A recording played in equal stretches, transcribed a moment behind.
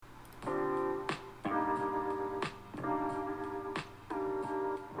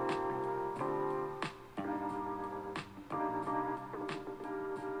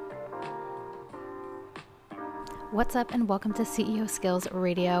What's up and welcome to CEO Skills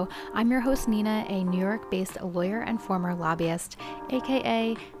Radio. I'm your host Nina, a New York-based lawyer and former lobbyist,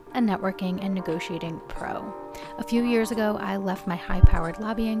 aka a networking and negotiating pro. A few years ago, I left my high-powered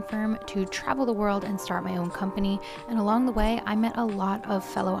lobbying firm to travel the world and start my own company, and along the way, I met a lot of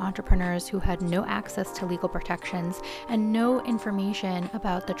fellow entrepreneurs who had no access to legal protections and no information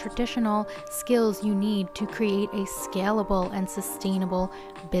about the traditional skills you need to create a scalable and sustainable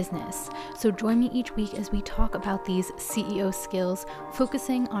business. So join me each week as we talk about these CEO skills,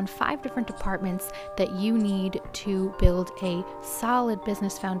 focusing on 5 different departments that you need to build a solid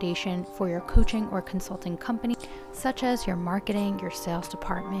business foundation for your coaching or consulting company, such as your marketing, your sales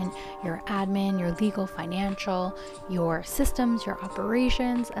department, your admin, your legal, financial, your systems, your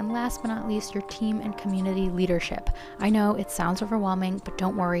operations, and last but not least, your team and community leadership. I know it sounds overwhelming, but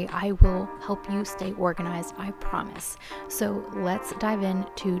don't worry, I will help you stay organized, I promise. So let's dive in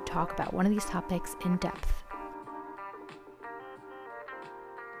to talk about one of these topics in depth.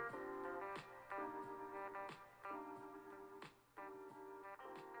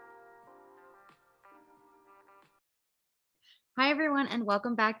 Hi, everyone, and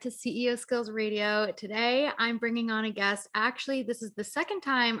welcome back to CEO Skills Radio. Today, I'm bringing on a guest. Actually, this is the second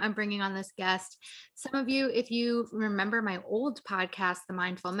time I'm bringing on this guest. Some of you, if you remember my old podcast, The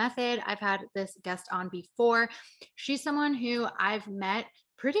Mindful Method, I've had this guest on before. She's someone who I've met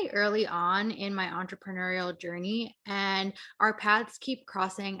pretty early on in my entrepreneurial journey, and our paths keep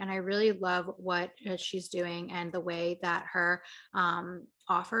crossing, and I really love what she's doing and the way that her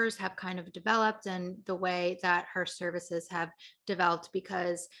offers have kind of developed and the way that her services have developed,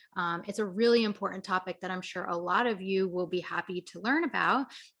 because it's a really important topic that I'm sure a lot of you will be happy to learn about.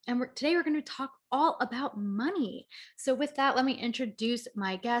 And today we're going to talk all about money. So with that, let me introduce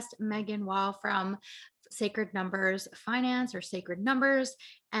my guest, Megan Wall from Sacred Numbers Finance, or Sacred Numbers.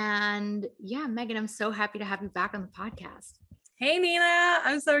 And yeah, Megan, I'm so happy to have you back on the podcast. Hey, Nina.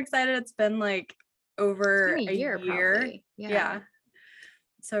 I'm so excited. It's been like over a year. Probably. Yeah.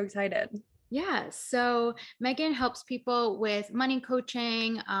 So excited. Yeah. So Megan helps people with money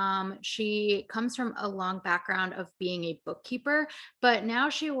coaching. She comes from a long background of being a bookkeeper, but now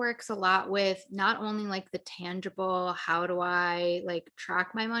she works a lot with not only like the tangible, how do I like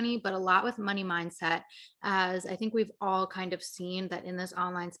track my money, but a lot with money mindset, as I think we've all kind of seen that in this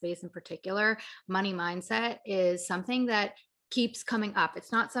online space in particular, money mindset is something that keeps coming up.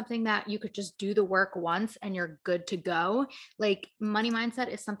 It's not something that you could just do the work once and you're good to go. Like, money mindset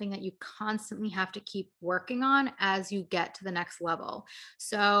is something that you constantly have to keep working on as you get to the next level.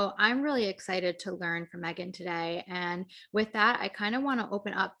 So I'm really excited to learn from Megan today. And with that, I kind of want to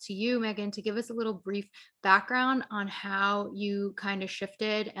open up to you, Megan, to give us a little brief background on how you kind of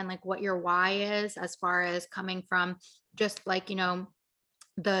shifted and like what your why is, as far as coming from just like,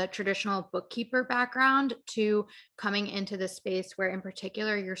 the traditional bookkeeper background to coming into this space where in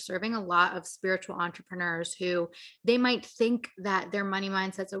particular you're serving a lot of spiritual entrepreneurs who they might think that their money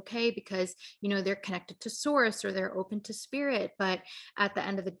mindset's okay because they're connected to source or they're open to spirit, but at the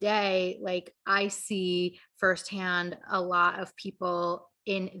end of the day, like, I see firsthand a lot of people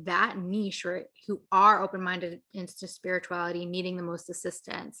in that niche or who are open-minded into spirituality needing the most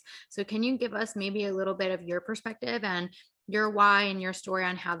assistance. So can you give us maybe a little bit of your perspective and your why and your story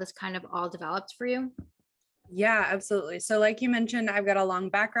on how this kind of all developed for you? Yeah, absolutely. So like you mentioned, I've got a long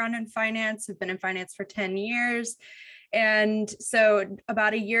background in finance. I've been in finance for 10 years. And so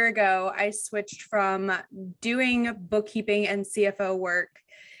about a year ago, I switched from doing bookkeeping and CFO work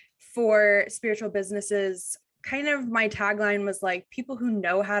for spiritual businesses. Kind of my tagline was like, people who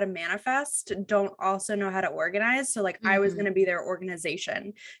know how to manifest don't also know how to organize. So like I was going to be their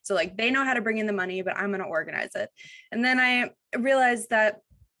organization. So like they know how to bring in the money, but I'm going to organize it. And then I realized that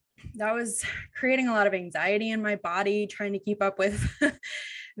was creating a lot of anxiety in my body, trying to keep up with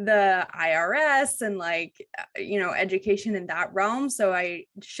the IRS and like, education in that realm. So I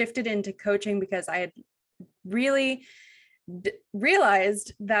shifted into coaching because I had really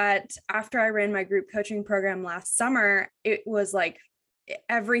realized that after I ran my group coaching program last summer, it was like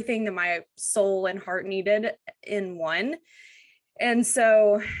everything that my soul and heart needed in one. And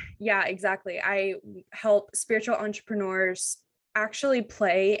so, yeah, exactly. I help spiritual entrepreneurs actually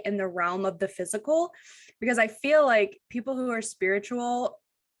play in the realm of the physical, because I feel like people who are spiritual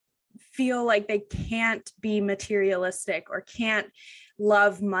feel like they can't be materialistic or can't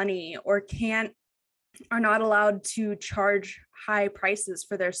love money or are not allowed to charge high prices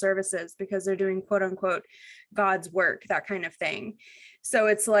for their services because they're doing quote unquote God's work, that kind of thing. So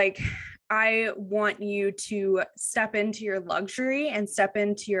it's like, I want you to step into your luxury and step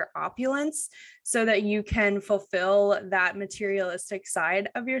into your opulence so that you can fulfill that materialistic side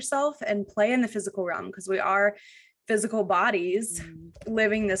of yourself and play in the physical realm, because we are physical bodies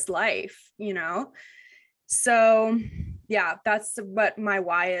living this life, you know? So yeah, that's what my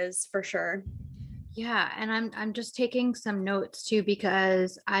why is for sure. Yeah, and I'm just taking some notes too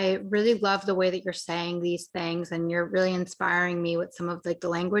because I really love the way that you're saying these things and you're really inspiring me with some of like the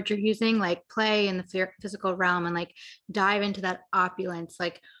language you're using, like play in the physical realm and like dive into that opulence.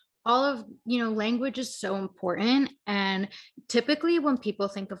 Like all of, language is so important. And typically when people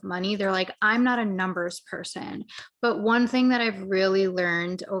think of money, they're like, I'm not a numbers person. But one thing that I've really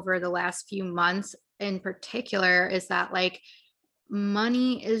learned over the last few months in particular is that like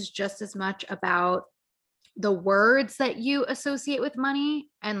money is just as much about the words that you associate with money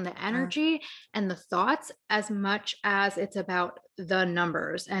and the Yeah. energy and the thoughts as much as it's about the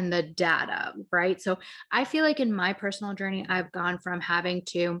numbers and the data, right? So I feel like in my personal journey, I've gone from having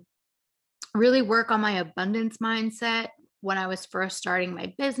to really work on my abundance mindset when I was first starting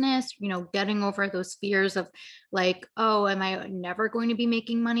my business, getting over those fears of like, oh, am I never going to be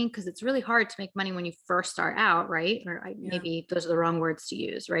making money? Because it's really hard to make money when you first start out, right? Or Yeah. maybe those are the wrong words to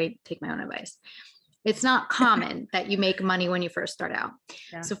use, right? Take my own advice. It's not common that you make money when you first start out.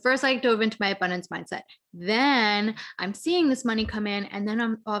 Yeah. So first I dove into my abundance mindset. Then I'm seeing this money come in and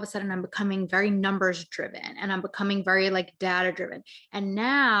then all of a sudden I'm becoming very numbers driven and I'm becoming very like data driven. And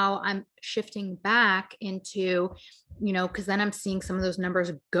now I'm shifting back into, because then I'm seeing some of those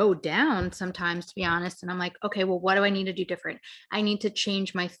numbers go down sometimes, to be honest. And I'm like, okay, well, what do I need to do different? I need to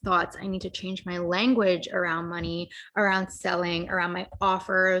change my thoughts. I need to change my language around money, around selling, around my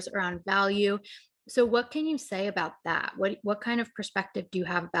offers, around value. So what can you say about that? What kind of perspective do you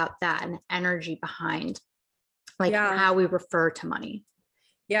have about that and the energy behind like Yeah. how we refer to money?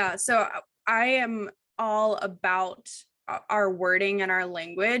 Yeah. So I am all about our wording and our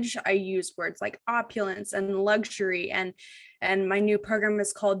language. I use words like opulence and luxury, and my new program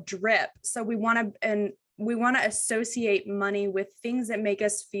is called Drip. So we want to associate money with things that make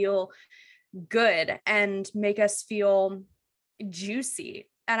us feel good and make us feel juicy.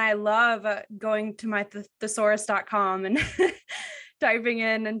 And I love going to my thesaurus.com and typing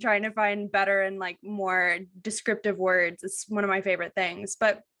in and trying to find better and like more descriptive words. It's one of my favorite things.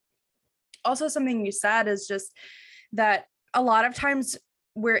 But also something you said is just that a lot of times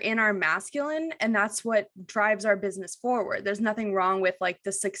we're in our masculine and that's what drives our business forward. There's nothing wrong with like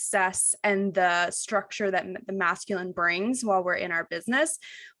the success and the structure that the masculine brings while we're in our business,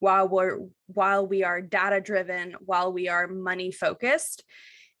 while we are data driven, while we are money focused.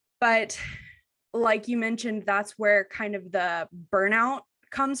 But like you mentioned, that's where kind of the burnout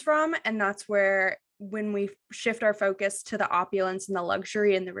comes from. And that's where when we shift our focus to the opulence and the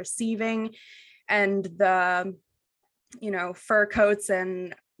luxury and the receiving and the, fur coats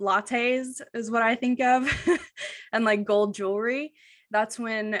and lattes is what I think of, and like gold jewelry, that's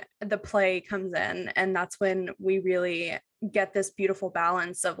when the play comes in. And that's when we really get this beautiful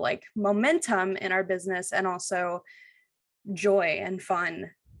balance of like momentum in our business and also joy and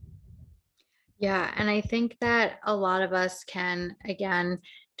fun. Yeah, and I think that a lot of us can, again,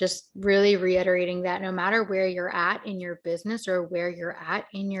 just really reiterating that no matter where you're at in your business or where you're at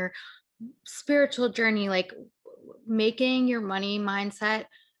in your spiritual journey, like making your money mindset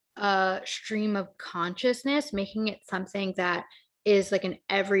a stream of consciousness, making it something that is like an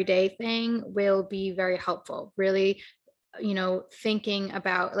everyday thing will be very helpful. Really, thinking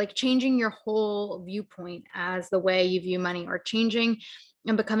about like changing your whole viewpoint as the way you view money or changing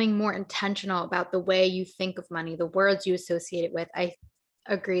and becoming more intentional about the way you think of money, the words you associate it with. I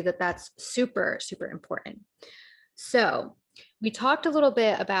agree that that's super, super important. So, we talked a little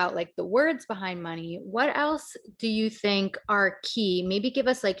bit about like the words behind money. What else do you think are key? Maybe give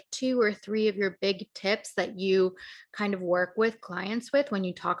us like two or three of your big tips that you kind of work with clients with when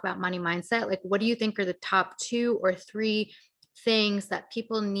you talk about money mindset. Like, what do you think are the top two or three things that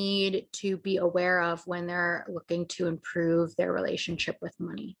people need to be aware of when they're looking to improve their relationship with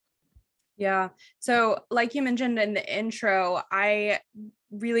money? Yeah. So, like you mentioned in the intro, I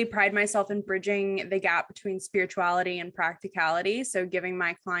really pride myself in bridging the gap between spirituality and practicality. So, giving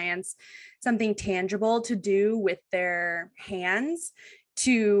my clients something tangible to do with their hands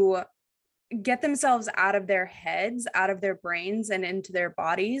to get themselves out of their heads, out of their brains, and into their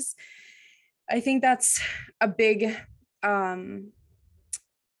bodies. I think that's a big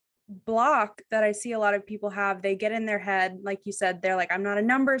block that I see a lot of people have. They get in their head, like you said, they're like, I'm not a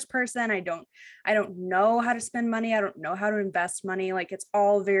numbers person. I don't know how to spend money. I don't know how to invest money. Like it's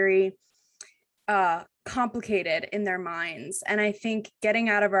all very complicated in their minds. And I think getting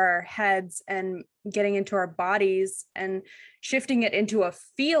out of our heads and getting into our bodies and shifting it into a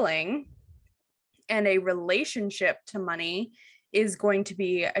feeling and a relationship to money is going to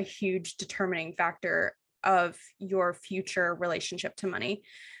be a huge determining factor of your future relationship to money.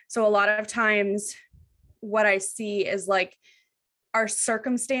 So a lot of times what I see is like our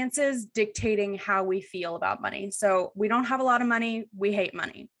circumstances dictating how we feel about money. So we don't have a lot of money, we hate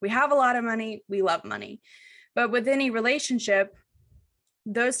money. We have a lot of money, we love money. But with any relationship,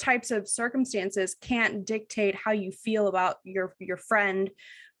 those types of circumstances can't dictate how you feel about your friend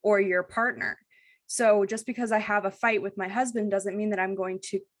or your partner. So just because I have a fight with my husband doesn't mean that I'm going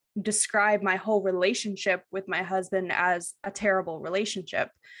to describe my whole relationship with my husband as a terrible relationship.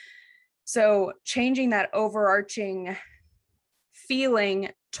 So changing that overarching feeling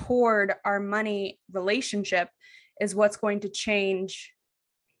toward our money relationship is what's going to change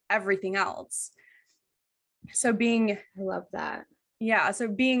everything else. So I love that. Yeah. So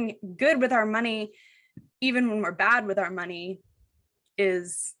being good with our money, even when we're bad with our money,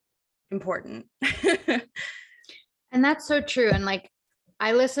 is important. And that's so true. And like,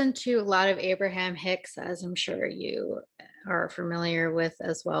 I listen to a lot of Abraham Hicks, as I'm sure you are familiar with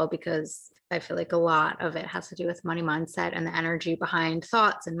as well, because I feel like a lot of it has to do with money mindset and the energy behind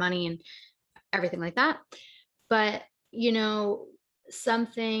thoughts and money and everything like that. But, you know,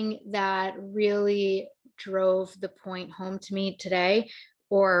 something that really drove the point home to me today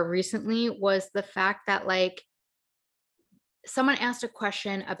or recently was the fact that, like, someone asked a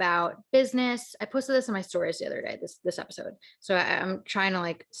question about business. I posted this in my stories the other day, this episode. So I'm trying to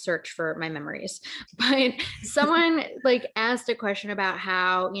like search for my memories. But someone like asked a question about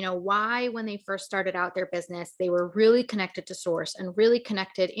how, you know, why when they first started out their business, they were really connected to source and really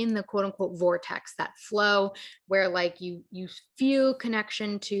connected in the quote unquote vortex, that flow where like you feel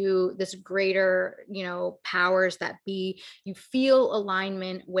connection to this greater, you know, powers that be. You feel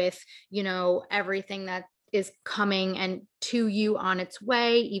alignment with, you know, everything that is coming and to you on its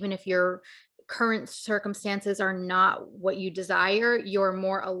way, even if your current circumstances are not what you desire, you're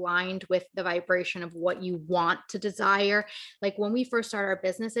more aligned with the vibration of what you want to desire. Like when we first start our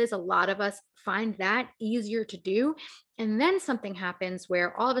businesses, a lot of us find that easier to do. And then something happens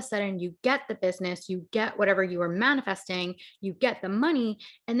where all of a sudden you get the business, you get whatever you are manifesting, you get the money,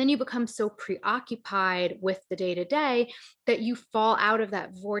 and then you become so preoccupied with the day to day that you fall out of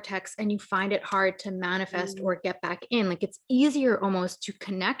that vortex and you find it hard to manifest or get back in. Like it's easier almost to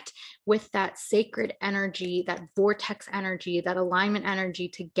connect with that sacred energy, that vortex energy, that alignment energy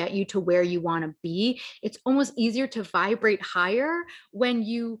to get you to where you want to be. It's almost easier to vibrate higher when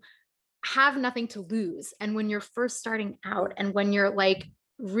you have nothing to lose. And when you're first starting out and when you're like,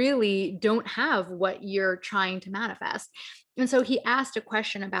 really don't have what you're trying to manifest. And so he asked a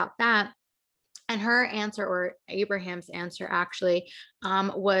question about that. And her answer, or Abraham's answer actually,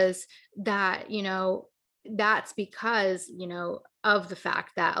 was that, you know, that's because, you know, of the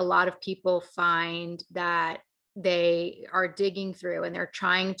fact that a lot of people find that they are digging through and they're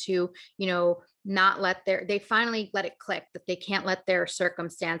trying to, you know, not let they finally let it click that they can't let their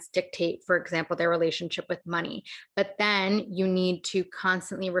circumstance dictate, for example, their relationship with money. But then you need to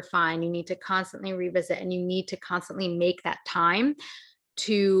constantly refine, you need to constantly revisit, and you need to constantly make that time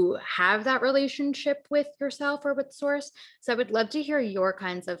to have that relationship with yourself or with source. So I would love to hear your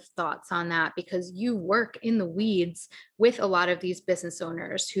kinds of thoughts on that, because you work in the weeds with a lot of these business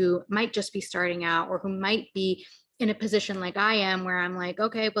owners who might just be starting out or who might be in a position like I am, where I'm like,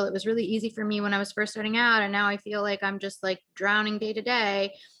 okay, well, it was really easy for me when I was first starting out, and now I feel like I'm just like drowning day to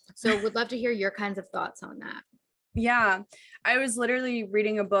day. So would love to hear your kinds of thoughts on that. Yeah, I was literally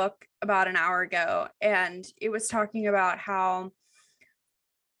reading a book about an hour ago, and it was talking about how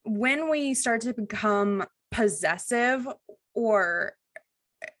when we start to become possessive or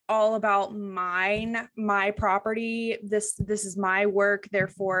all about my property, this is my work,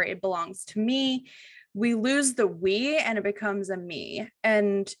 therefore it belongs to me, we lose the we and it becomes a me.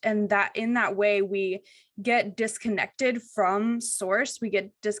 And that in that way we get disconnected from source, we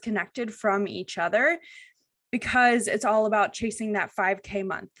get disconnected from each other, because it's all about chasing that 5K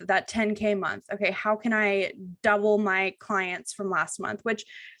month, that 10K month. Okay, how can I double my clients from last month? Which,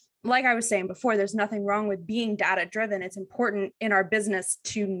 like I was saying before, there's nothing wrong with being data driven. It's important in our business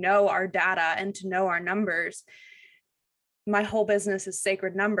to know our data and to know our numbers. My whole business is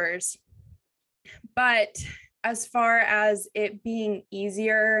sacred numbers. But as far as it being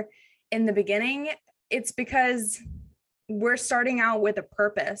easier in the beginning, it's because we're starting out with a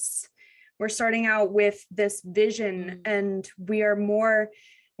purpose. We're starting out with this vision, and we're more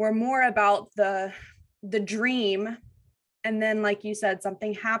about the dream. And then, like you said,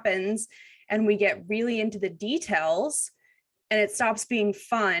 something happens and we get really into the details, and it stops being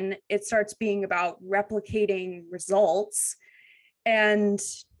fun. It starts being about replicating results, and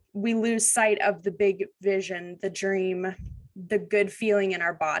we lose sight of the big vision, the dream, the good feeling in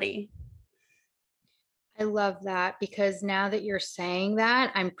our body. I love that, because now that you're saying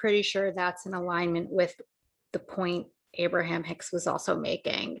that, I'm pretty sure that's in alignment with the point Abraham Hicks was also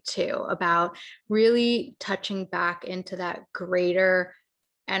making too, about really touching back into that greater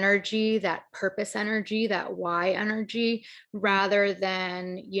energy, that purpose energy, that why energy, rather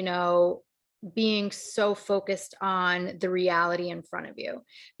than, being so focused on the reality in front of you.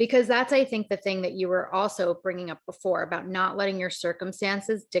 Because that's, I think, the thing that you were also bringing up before about not letting your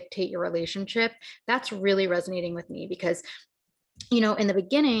circumstances dictate your relationship. That's really resonating with me, because in the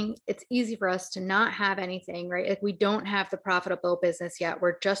beginning, it's easy for us to not have anything, right? Like, we don't have the profitable business yet.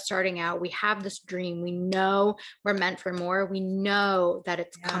 We're just starting out. We have this dream. We know we're meant for more. We know that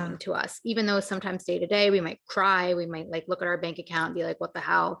it's coming to us, even though sometimes day to day, we might cry. We might like look at our bank account and be like, what the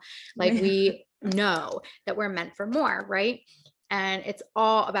hell? Like, we know that we're meant for more, right? And it's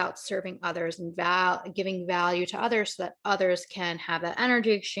all about serving others and giving value to others, so that others can have that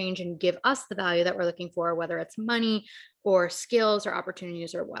energy exchange and give us the value that we're looking for, whether it's money or skills or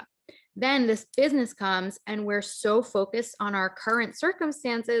opportunities or what. Then this business comes and we're so focused on our current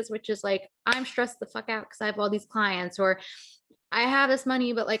circumstances, which is like, I'm stressed the fuck out because I have all these clients, or I have this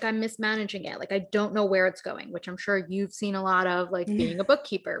money, but like I'm mismanaging it. Like I don't know where it's going, which I'm sure you've seen a lot of, like being a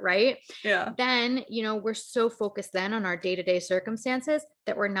bookkeeper, right? Yeah. Then, we're so focused then on our day-to-day circumstances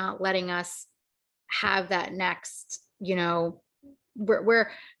that we're not letting us have that next, we're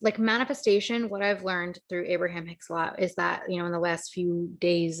like manifestation. What I've learned through Abraham Hicks a lot is that, in the last few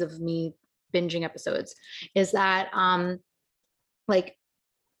days of me binging episodes, is that, like,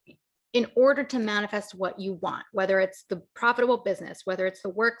 in order to manifest what you want, whether it's the profitable business, whether it's the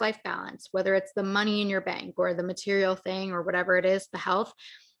work-life balance, whether it's the money in your bank or the material thing or whatever it is, the health,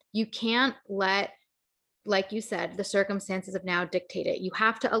 you can't let, like you said, the circumstances of now dictate it. You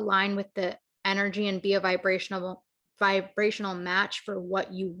have to align with the energy and be a vibrational match for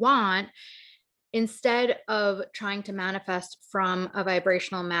what you want, instead of trying to manifest from a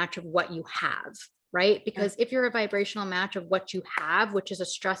vibrational match of what you have, right? Because if you're a vibrational match of what you have, which is a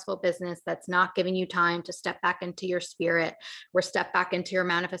stressful business that's not giving you time to step back into your spirit or step back into your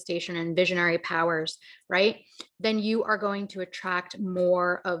manifestation and visionary powers, right? Then you are going to attract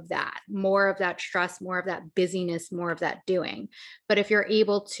more of that stress, more of that busyness, more of that doing. But if you're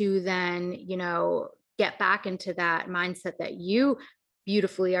able to then, get back into that mindset that you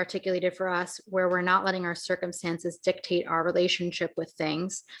beautifully articulated for us, where we're not letting our circumstances dictate our relationship with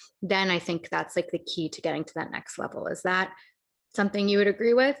things, then I think that's like the key to getting to that next level. Is that something you would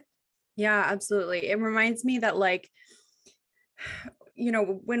agree with? Yeah, absolutely. It reminds me that, like,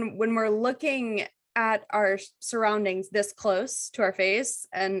 when we're looking at our surroundings this close to our face,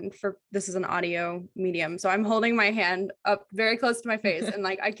 and this is an audio medium, so I'm holding my hand up very close to my face and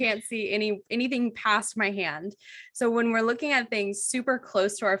like I can't see anything past my hand. So when we're looking at things super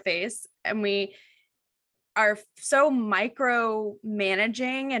close to our face and we are so micro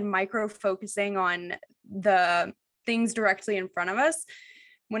managing and micro focusing on the things directly in front of us,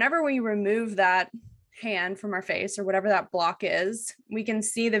 whenever we remove that hand from our face or whatever that block is, we can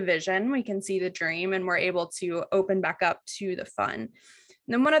see the vision, we can see the dream, and we're able to open back up to the fun. And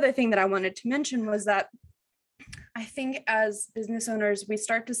then one other thing that I wanted to mention was that I think as business owners, we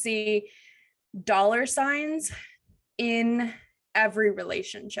start to see dollar signs in every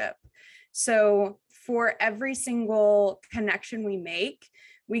relationship. So for every single connection we make,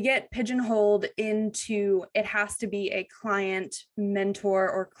 we get pigeonholed into, it has to be a client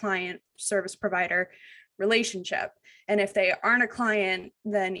mentor or client service provider relationship. And if they aren't a client,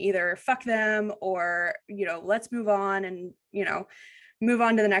 then either fuck them or, let's move on and, move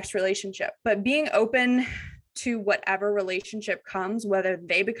on to the next relationship. But being open to whatever relationship comes, whether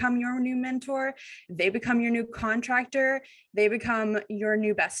they become your new mentor, they become your new contractor, they become your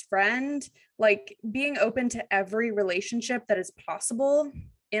new best friend, like being open to every relationship that is possible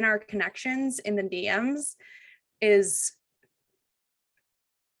in our connections in the DMs is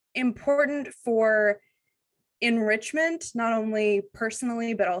important for enrichment, not only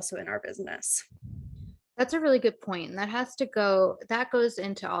personally, but also in our business. That's a really good point. And that goes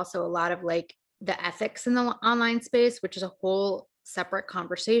into also a lot of like the ethics in the online space, which is a whole separate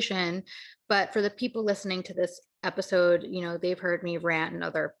conversation. But for the people listening to this episode, they've heard me rant in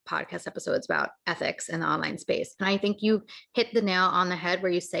other podcast episodes about ethics in the online space. And I think you hit the nail on the head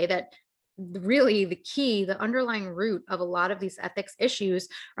where you say that really the underlying root of a lot of these ethics issues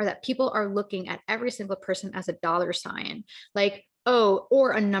are that people are looking at every single person as a dollar sign, like, oh,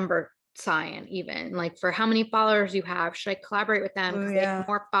 or a number, sign, even like for how many followers you have. Should I collaborate with them Oh because they have yeah.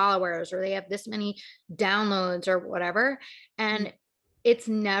 more followers or they have this many downloads or whatever? Mm. And it's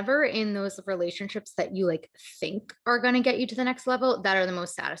never in those relationships that you like think are going to get you to the next level that are the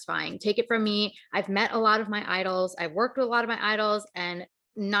most satisfying. Take it from me. I've met a lot of my idols. I've worked with a lot of my idols, and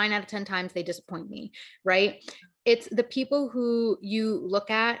 9 out of 10 times they disappoint me, right? It's the people who you look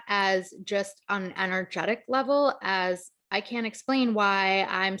at as just on an energetic level, as I can't explain why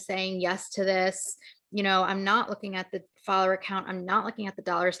I'm saying yes to this. I'm not looking at the follower count. I'm not looking at the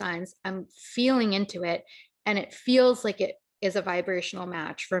dollar signs. I'm feeling into it. And it feels like it is a vibrational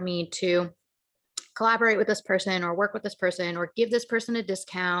match for me to collaborate with this person or work with this person or give this person a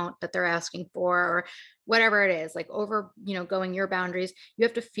discount that they're asking for or whatever it is, like over, going your boundaries. You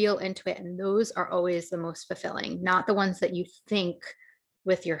have to feel into it. And those are always the most fulfilling, not the ones that you think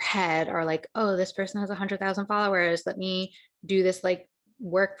with your head are like, oh, this person has 100,000 followers. Let me do this, like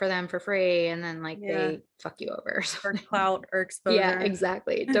work for them for free. And then like Yeah. they fuck you over. For clout or Yeah, exposure.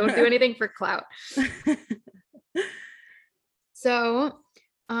 exactly. Don't do anything for clout. So,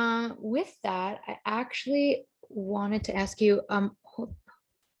 with that, I actually wanted to ask you, hold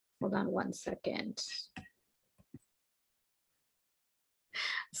on one second.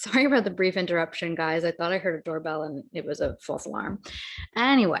 Sorry about the brief interruption, guys. I thought I heard a doorbell and it was a false alarm.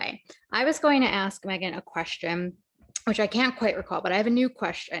 Anyway, I was going to ask Megan a question, which I can't quite recall, but I have a new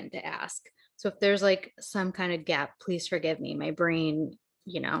question to ask. So if there's like some kind of gap, please forgive me. My brain,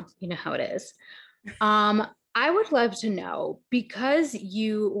 you know how it is. I would love to know, because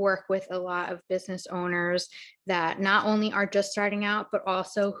you work with a lot of business owners that not only are just starting out, but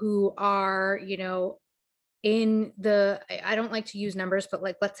also who are, in the, I don't like to use numbers, but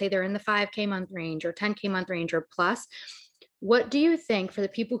like, let's say they're in the 5K month range or 10K month range or plus. What do you think, for the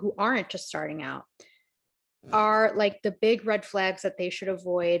people who aren't just starting out, are like the big red flags that they should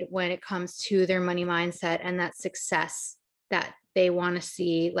avoid when it comes to their money mindset and that success that they want to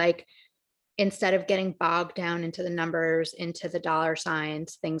see? Like, instead of getting bogged down into the numbers, into the dollar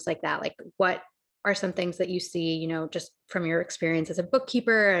signs, things like that, like what are some things that you see, just from your experience as a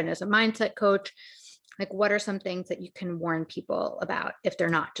bookkeeper and as a mindset coach? Like, what are some things that you can warn people about if they're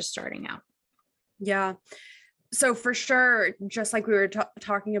not just starting out? Yeah. So for sure, just like we were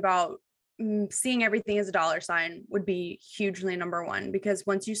talking about, seeing everything as a dollar sign would be hugely number one, because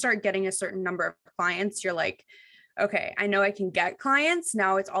once you start getting a certain number of clients, you're like, okay, I know I can get clients.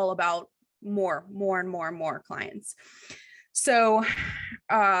 Now it's all about more and more clients. So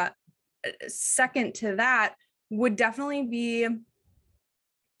second to that would definitely be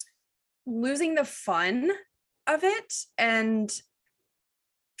losing the fun of it and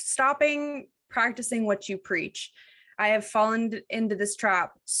stopping practicing what you preach. I have fallen into this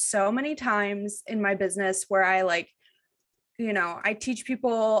trap so many times in my business where I teach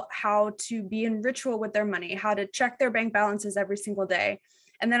people how to be in ritual with their money, how to check their bank balances every single day.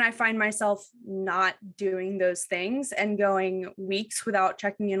 And then I find myself not doing those things and going weeks without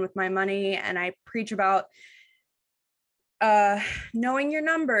checking in with my money. And I preach about knowing your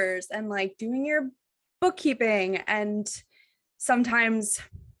numbers and like doing your bookkeeping. And sometimes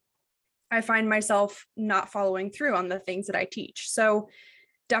I find myself not following through on the things that I teach. So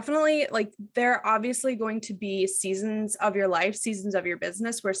definitely, like, there are obviously going to be seasons of your life, seasons of your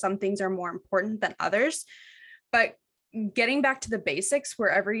business where some things are more important than others. But getting back to the basics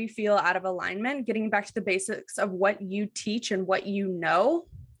wherever you feel out of alignment, getting back to the basics of what you teach and what you know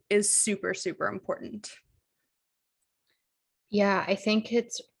is super, super important. Yeah, I think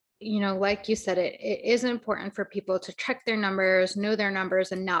it's, like you said, it is important for people to check their numbers, know their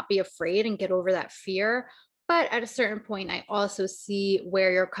numbers, and not be afraid and get over that fear. But at a certain point, I also see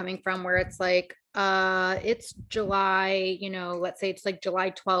where you're coming from, where it's like, it's July, let's say it's like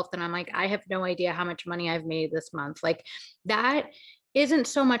July 12th, and I'm like, I have no idea how much money I've made this month. Like, that isn't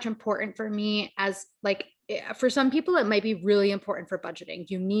so much important for me as like, for some people, it might be really important for budgeting.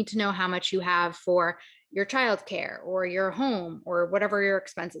 You need to know how much you have for your childcare or your home or whatever your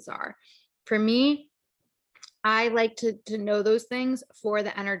expenses are. For me, I like to know those things for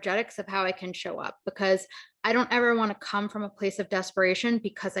the energetics of how I can show up, because I don't ever want to come from a place of desperation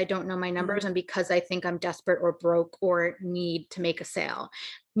because I don't know my numbers and because I think I'm desperate or broke or need to make a sale.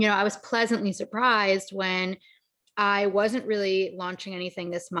 I was pleasantly surprised when I wasn't really launching anything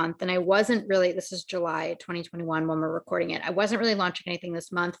this month. And I wasn't really, this is July 2021 when we're recording it. I wasn't really launching anything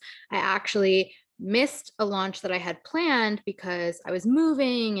this month. I actually missed a launch that I had planned because I was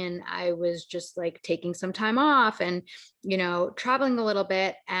moving and I was just like taking some time off and, traveling a little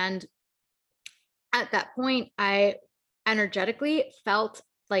bit. And at that point, I energetically felt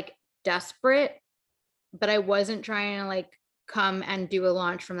like desperate, but I wasn't trying to like come and do a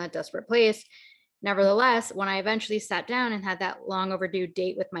launch from that desperate place. Nevertheless, when I eventually sat down and had that long overdue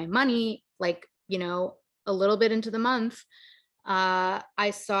date with my money, like, a little bit into the month,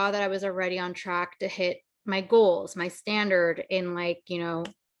 I saw that I was already on track to hit my goals, my standard in like,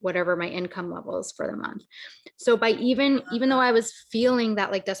 whatever my income levels for the month. So by even though I was feeling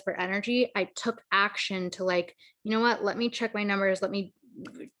that like desperate energy, I took action to like, you know what, let me check my numbers. Let me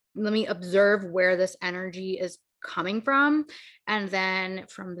observe where this energy is coming from. And then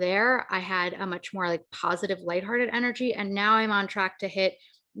from there, I had a much more like positive, lighthearted energy. And now I'm on track to hit,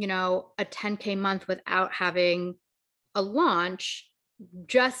 a 10K month without having a launch,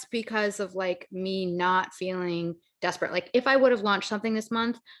 just because of like me not feeling desperate. Like if I would have launched something this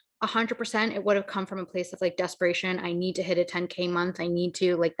month, 100% it would have come from a place of like desperation. I need to hit a 10K month. I need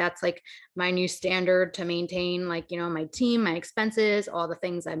to, like, that's like my new standard to maintain, like, my team, my expenses, all the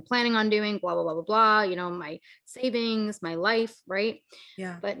things I'm planning on doing, blah, blah, blah, blah, blah, my savings, my life. Right.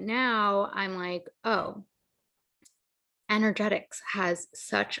 Yeah. But now I'm like, oh, energetics has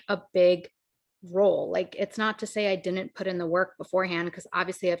such a big role. Like, it's not to say I didn't put in the work beforehand, because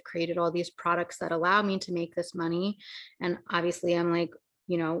obviously I've created all these products that allow me to make this money. And obviously I'm like,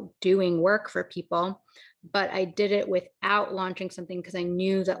 doing work for people, but I did it without launching something because I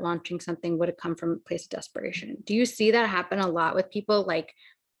knew that launching something would have come from a place of desperation. Do you see that happen a lot with people? Like,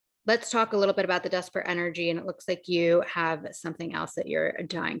 let's talk a little bit about the desperate energy. And it looks like you have something else that you're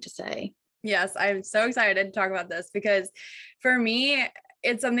dying to say. Yes, I'm so excited to talk about this because for me,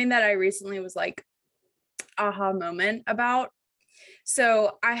 it's something that I recently was like aha moment about.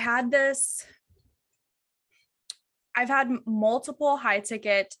 So I've had multiple high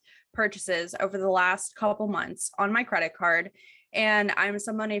ticket purchases over the last couple months on my credit card. And I'm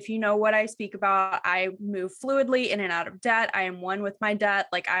someone, if you know what I speak about, I move fluidly in and out of debt. I am one with my debt.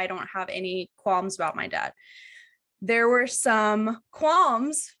 Like, I don't have any qualms about my debt. There were some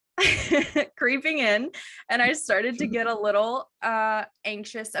qualms creeping in, and I started to get a little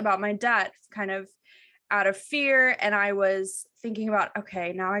anxious about my debt, kind of out of fear. And I was thinking about,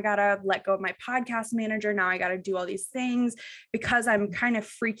 okay, now I gotta let go of my podcast manager. Now I gotta do all these things because I'm kind of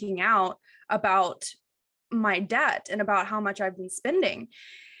freaking out about my debt and about how much I've been spending.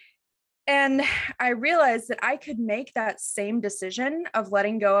 And I realized that I could make that same decision of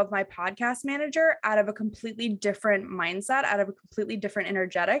letting go of my podcast manager out of a completely different mindset, out of a completely different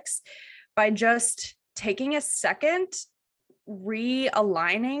energetics, by just taking a second,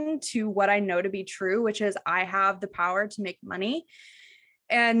 realigning to what I know to be true, which is I have the power to make money.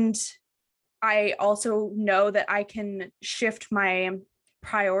 And I also know that I can shift my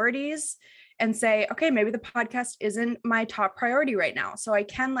priorities and say, okay, maybe the podcast isn't my top priority right now. So I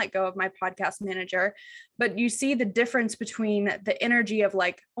can let go of my podcast manager. But you see the difference between the energy of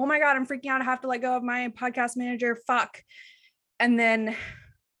like, oh my God, I'm freaking out, I have to let go of my podcast manager, fuck. And then,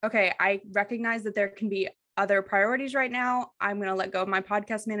 okay, I recognize that there can be other priorities right now. I'm going to let go of my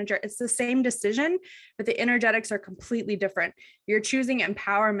podcast manager. It's the same decision, but the energetics are completely different. You're choosing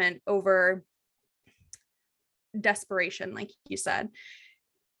empowerment over desperation, like you said.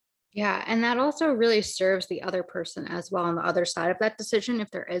 Yeah. And that also really serves the other person as well on the other side of that decision,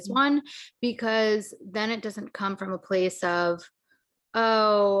 if there is one, because then it doesn't come from a place of,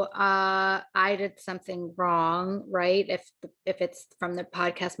 oh, I did something wrong, right? If it's from the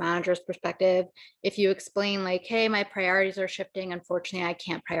podcast manager's perspective, if you explain like, hey, my priorities are shifting, unfortunately, I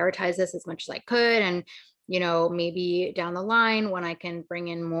can't prioritize this as much as I could. And, maybe down the line when I can bring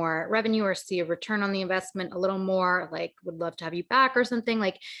in more revenue or see a return on the investment a little more, like, would love to have you back or something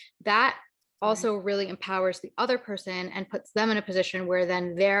like that. Also really empowers the other person and puts them in a position where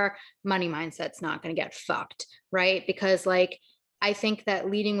then their money mindset's not going to get fucked, right? Because like, I think that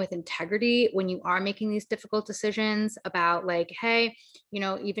leading with integrity when you are making these difficult decisions about like, hey,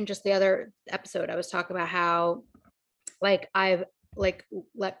 even just the other episode, I was talking about how like I've like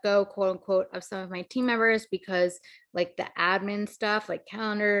let go, quote unquote, of some of my team members because like the admin stuff, like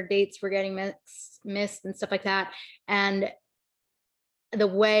calendar dates were getting missed and stuff like that. And the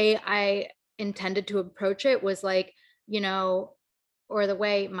way I intended to approach it was like, or the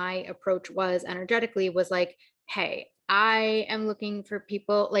way my approach was energetically was like, hey, I am looking for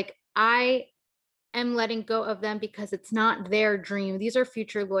people, like I am letting go of them because it's not their dream. These are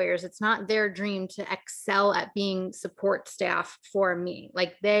future lawyers. It's not their dream to excel at being support staff for me.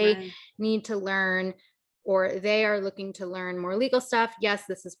 Like they need to learn, or they are looking to learn more legal stuff. Yes,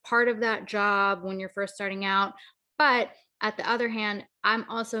 this is part of that job when you're first starting out. But at the other hand, I'm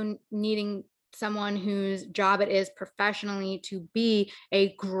also needing someone whose job it is professionally to be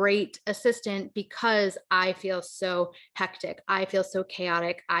a great assistant because I feel so hectic. I feel so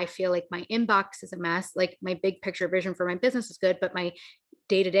chaotic. I feel like my inbox is a mess. Like my big picture vision for my business is good, but my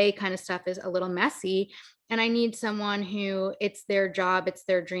day to day kind of stuff is a little messy. And I need someone who it's their job, it's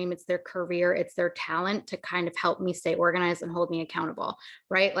their dream, it's their career, it's their talent to kind of help me stay organized and hold me accountable.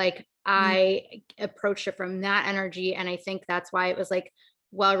 Right. Like Mm. I approached it from that energy. And I think that's why it was like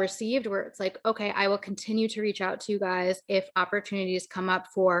well received, where it's like, okay, I will continue to reach out to you guys if opportunities come up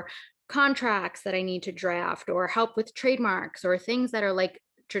for contracts that I need to draft or help with trademarks or things that are like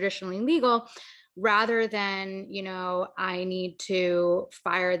traditionally legal rather than, I need to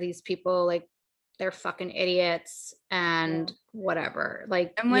fire these people like they're fucking idiots Yeah. and whatever.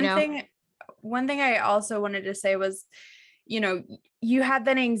 Like, And one thing I also wanted to say was, you had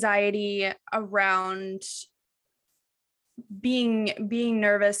that anxiety around being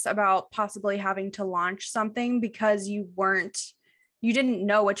nervous about possibly having to launch something because you didn't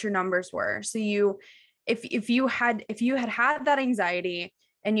know what your numbers were. So if you had had that anxiety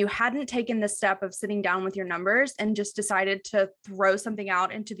and you hadn't taken the step of sitting down with your numbers and just decided to throw something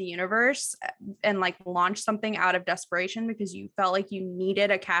out into the universe and like launch something out of desperation because you felt like you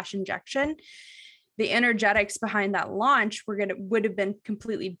needed a cash injection, the energetics behind that launch would have been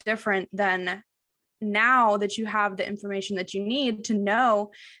completely different than now that you have the information that you need to know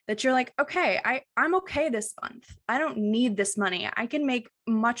that you're like, okay, I'm okay this month. I don't need this money. I can make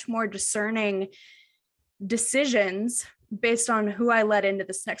much more discerning decisions based on who I let into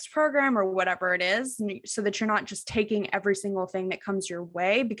this next program or whatever it is, so that you're not just taking every single thing that comes your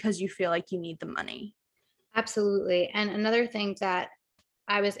way because you feel like you need the money. absolutely. And another thing that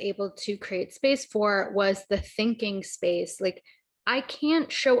I was able to create space for was the thinking space. Like I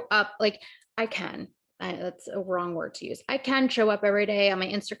can't show up, like I can. That's a wrong word to use. I can show up every day on my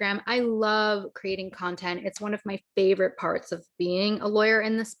Instagram. I love creating content. It's one of my favorite parts of being a lawyer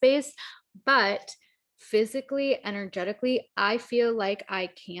in the space. But physically, energetically, I feel like I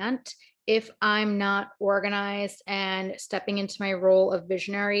can't if I'm not organized and stepping into my role of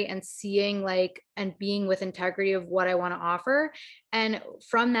visionary and seeing like and being with integrity of what I want to offer. And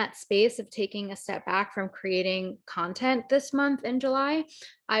from that space of taking a step back from creating content this month in July,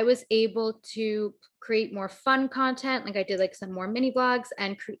 I was able to create more fun content. Like I did like some more mini vlogs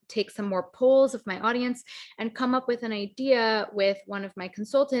and take some more polls of my audience and come up with an idea with one of my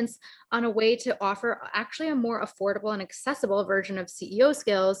consultants on a way to offer actually a more affordable and accessible version of CEO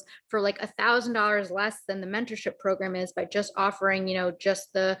skills for like $1,000 less than the mentorship program is by just offering,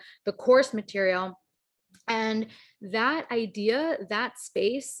 just the course material. And that idea, that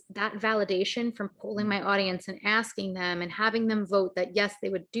space, that validation from polling my audience and asking them and having them vote that yes, they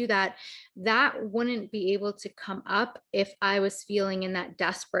would do that, that wouldn't be able to come up if I was feeling in that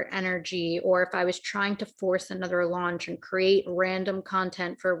desperate energy or if I was trying to force another launch and create random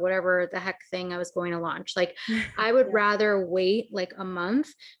content for whatever the heck thing I was going to launch. Like I would Yeah. rather wait like a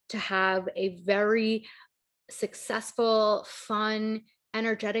month to have a very successful, fun,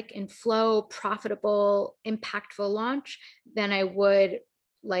 energetic and flow, profitable, impactful launch than I would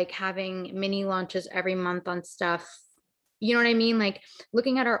like having mini launches every month on stuff. You know what I mean? Like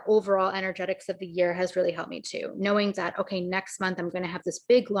looking at our overall energetics of the year has really helped me too. Knowing that, okay, next month I'm going to have this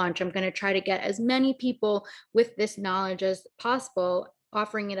big launch. I'm going to try to get as many people with this knowledge as possible,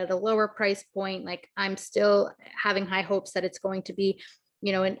 offering it at a lower price point. Like I'm still having high hopes that it's going to be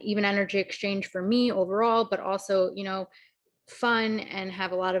an even energy exchange for me overall, but also, fun and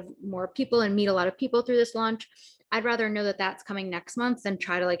have a lot of more people and meet a lot of people through this launch. I'd rather know that that's coming next month than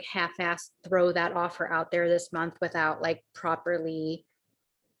try to like half-ass throw that offer out there this month without like properly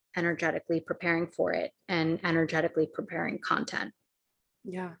energetically preparing for it and energetically preparing content.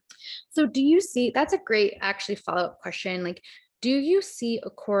 Yeah. So do you see, that's a great actually follow-up question. Like, do you see a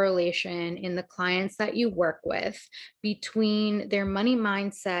correlation in the clients that you work with between their money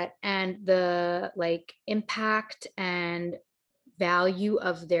mindset and the like impact and value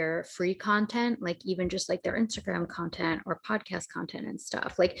of their free content, like even just like their Instagram content or podcast content and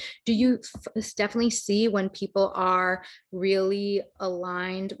stuff? Like, do you definitely see when people are really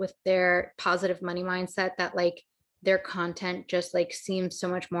aligned with their positive money mindset that like their content just like seems so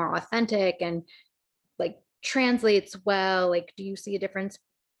much more authentic and like translates well? Like, do you see a difference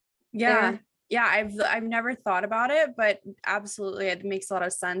Yeah. there? Yeah. I've never thought about it, but absolutely it makes a lot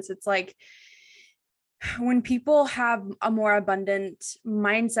of sense. It's like when people have a more abundant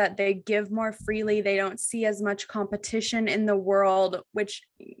mindset, they give more freely. They don't see as much competition in the world, which,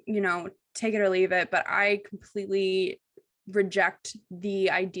 take it or leave it. But I completely reject the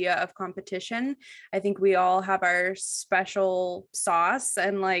idea of competition. I think we all have our special sauce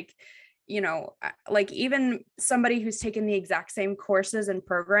and like, like even somebody who's taken the exact same courses and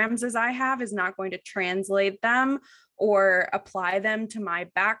programs as I have is not going to translate them or apply them to my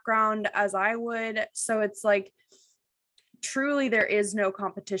background as I would. So it's like, truly, there is no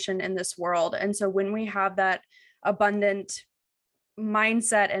competition in this world. And so when we have that abundant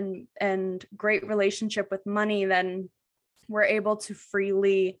mindset and great relationship with money, then we're able to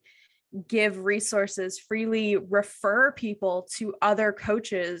freely give resources, freely refer people to other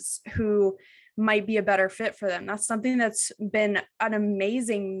coaches who might be a better fit for them. That's something that's been an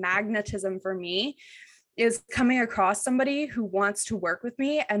amazing magnetism for me, is coming across somebody who wants to work with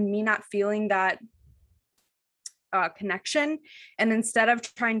me and me not feeling that connection. And instead of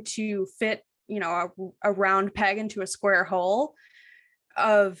trying to fit, a round peg into a square hole,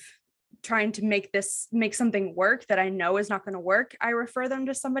 of trying to make something work that I know is not going to work, I refer them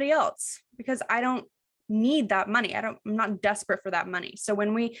to somebody else because I don't need that money. I'm not desperate for that money. So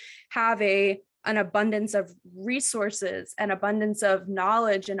when we have an abundance of resources, an abundance of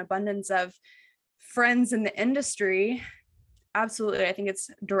knowledge, an abundance of friends in the industry, absolutely, I think it's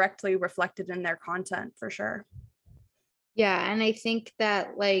directly reflected in their content for sure. Yeah. And I think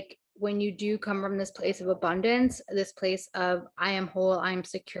that like when you do come from this place of abundance, this place of I am whole, I'm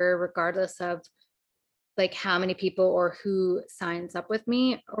secure, regardless of like how many people or who signs up with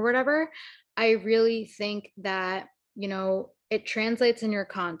me or whatever, I really think that, it translates in your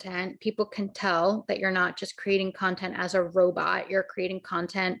content. People can tell that you're not just creating content as a robot, you're creating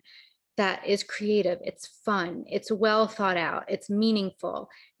content that is creative, it's fun, it's well thought out, it's meaningful,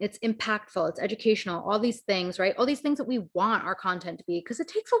 it's impactful, it's educational, all these things, right? All these things that we want our content to be, because it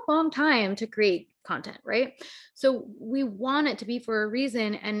takes a long time to create content, right? So we want it to be for a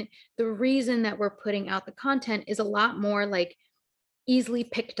reason. And the reason that we're putting out the content is a lot more like easily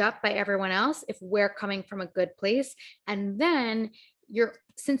picked up by everyone else if we're coming from a good place. And then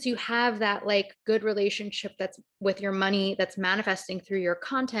since you have that like good relationship that's with your money that's manifesting through your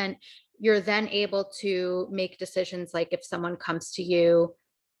content, you're then able to make decisions like if someone comes to you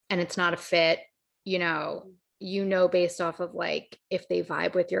and it's not a fit, based off of like if they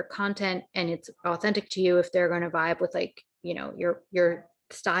vibe with your content and it's authentic to you, if they're going to vibe with like, your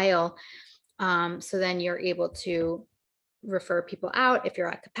style. So then you're able to refer people out if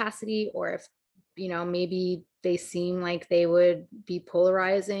you're at capacity, or if maybe they seem like they would be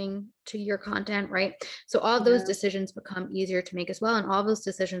polarizing to your content, right? So all of those decisions become easier to make as well, and all those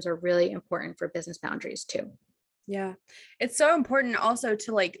decisions are really important for business boundaries too. Yeah, it's so important also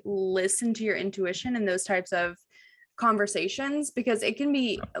to like listen to your intuition in those types of conversations, because it can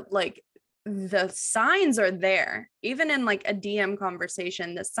be like the signs are there. Even in like a DM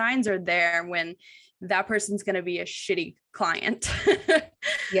conversation, the signs are there when that person's going to be a shitty client.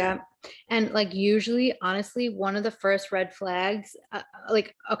 Yeah. And like usually, honestly, one of the first red flags,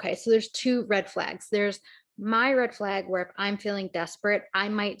 okay, so there's two red flags. There's my red flag where if I'm feeling desperate, I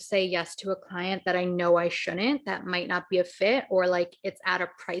might say yes to a client that I know I shouldn't, that might not be a fit, or like it's at a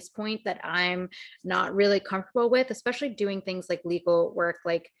price point that I'm not really comfortable with, especially doing things like legal work.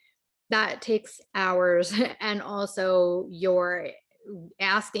 Like that takes hours and also you're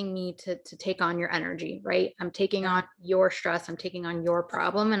asking me to take on your energy, right? I'm taking on your stress, I'm taking on your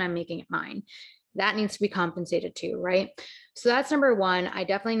problem, and I'm making it mine. That needs to be compensated too, right? So that's number one. I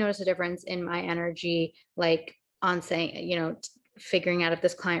definitely notice a difference in my energy, like on saying, figuring out if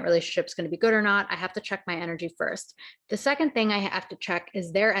this client relationship is going to be good or not. I have to check my energy first. The second thing I have to check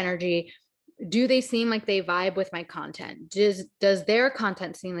is their energy. Do they seem like they vibe with my content? Does their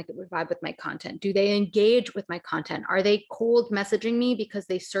content seem like it would vibe with my content? Do they engage with my content? Are they cold messaging me because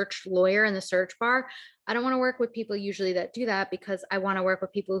they searched lawyer in the search bar? I don't want to work with people usually that do that, because I want to work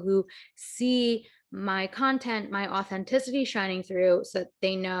with people who see my content, my authenticity shining through, so that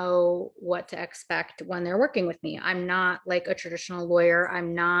they know what to expect when they're working with me. I'm not like a traditional lawyer.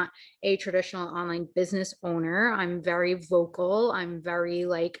 I'm not a traditional online business owner. I'm very vocal. I'm very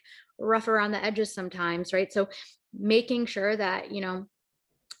like rough around the edges sometimes, right? So making sure that,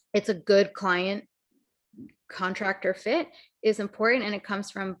 it's a good client contractor fit is important, and it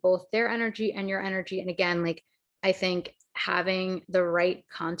comes from both their energy and your energy. And again, like I think having the right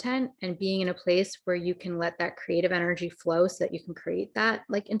content and being in a place where you can let that creative energy flow so that you can create that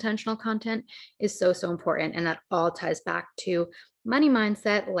like intentional content is so, so important. And that all ties back to money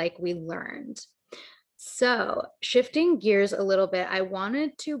mindset, like we learned. So, shifting gears a little bit, I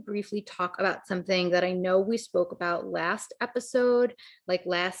wanted to briefly talk about something that I know we spoke about last episode, like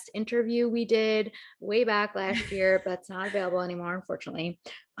last interview we did way back last year, but it's not available anymore, unfortunately.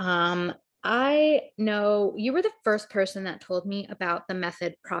 I know you were the first person that told me about the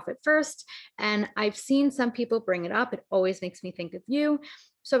method Profit First, and I've seen some people bring it up. It always makes me think of you.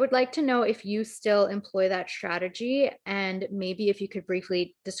 So I would like to know if you still employ that strategy, and maybe if you could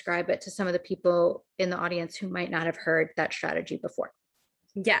briefly describe it to some of the people in the audience who might not have heard that strategy before.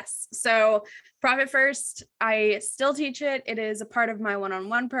 Yes. So Profit First, I still teach it. It is a part of my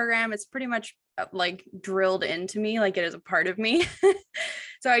one-on-one program. It's pretty much like drilled into me, like it is a part of me.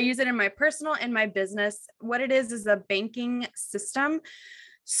 So I use it in my personal and my business. What it is a banking system.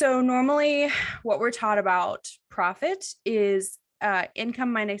 So normally what we're taught about profit is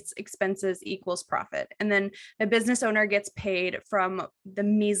income minus expenses equals profit. And then the business owner gets paid from the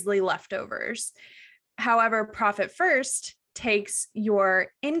measly leftovers. However, Profit First takes your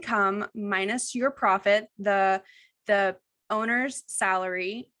income minus your profit, the owner's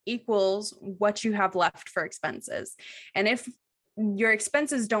salary equals what you have left for expenses. And if your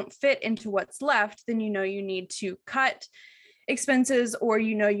expenses don't fit into what's left, then you know you need to cut expenses, or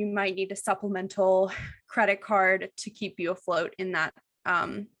you know you might need a supplemental credit card to keep you afloat in that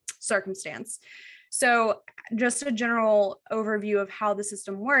circumstance. So just a general overview of how the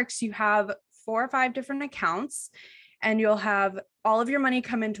system works, you have 4 or 5 different accounts, and you'll have all of your money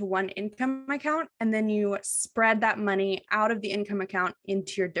come into one income account, and then you spread that money out of the income account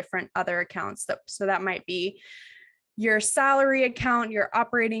into your different other accounts. So that might be your salary account, your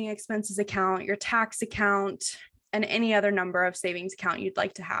operating expenses account, your tax account, and any other number of savings account you'd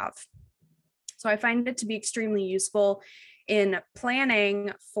like to have. So I find it to be extremely useful in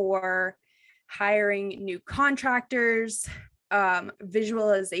planning for hiring new contractors,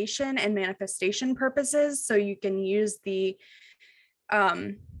 visualization and manifestation purposes. So you can use the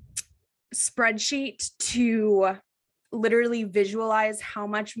spreadsheet to literally visualize how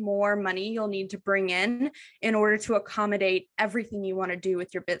much more money you'll need to bring in order to accommodate everything you want to do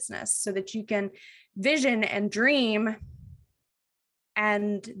with your business, so that you can vision and dream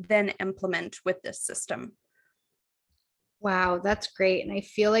and then implement with this system. Wow, that's great. And I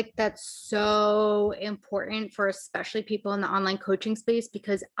feel like that's so important for especially people in the online coaching space,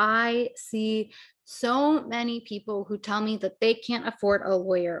 because I see so many people who tell me that they can't afford a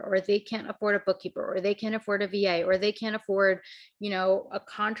lawyer, or they can't afford a bookkeeper, or they can't afford a VA, or they can't afford, a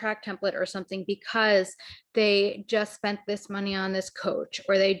contract template or something, because they just spent this money on this coach,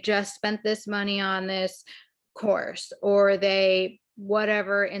 or they just spent this money on this course, or they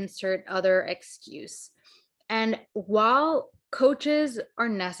whatever, insert other excuse. And while coaches are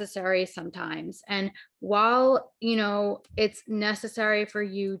necessary sometimes, and while, it's necessary for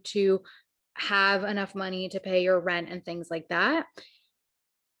you to have enough money to pay your rent and things like that,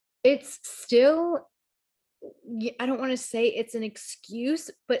 it's still, I don't want to say it's an excuse,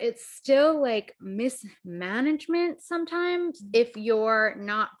 but it's still like mismanagement sometimes if you're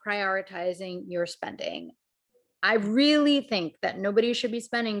not prioritizing your spending. I really think that nobody should be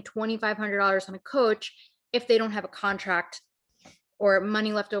spending $2,500 on a coach if they don't have a contract or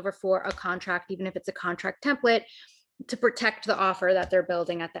money left over for a contract, even if it's a contract template, to protect the offer that they're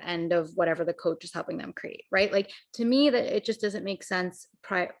building at the end of whatever the coach is helping them create, right? Like, to me, that it just doesn't make sense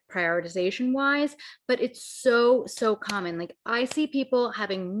prioritization wise, but it's so common. Like, I see people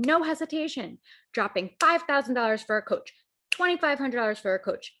having no hesitation dropping $5,000 for a coach, $2,500 for a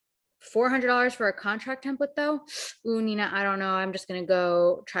coach, $400 for a contract template though. Ooh, Nina, I don't know. I'm just going to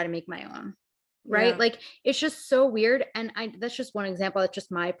go try to make my own. Right. Yeah. Like, it's just so weird. And that's just one example. It's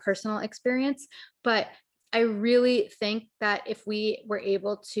just my personal experience. But I really think that if we were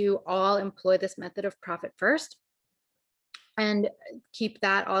able to all employ this method of Profit First, and keep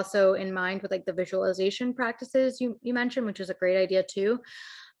that also in mind with like the visualization practices you mentioned, which is a great idea too,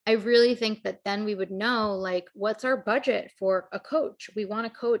 I really think that then we would know, like, what's our budget for a coach? We want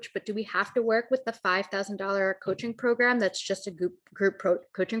a coach, but do we have to work with the $5,000 coaching program that's just a group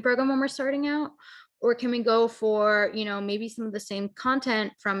coaching program when we're starting out? Or can we go for, maybe some of the same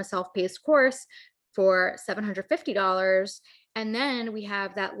content from a self-paced course for $750? And then we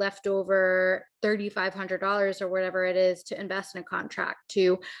have that leftover $3,500 or whatever it is to invest in a contract,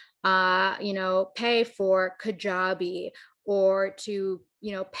 to, pay for Kajabi, or to,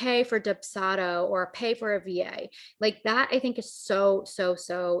 pay for Dubsado, or pay for a VA. Like, that I think is so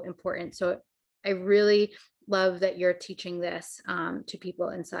important. So I really love that you're teaching this to people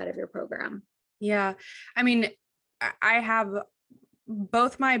inside of your program. Yeah. I mean, I have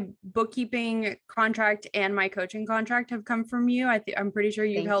both my bookkeeping contract and my coaching contract have come from you. I'm pretty sure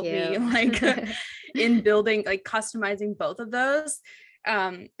you've helped me like in building, like customizing both of those.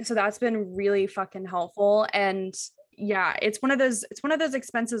 So that's been really fucking helpful. And yeah, it's one of those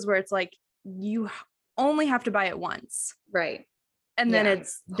expenses where it's like you only have to buy it once. Right. And then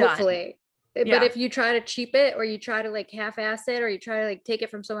it's done. Hopefully. But Yeah. if you try to cheap it, or you try to like half-ass it, or you try to like take it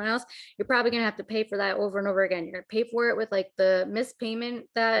from someone else, you're probably gonna have to pay for that over and over again. You're gonna pay for it with like the missed payment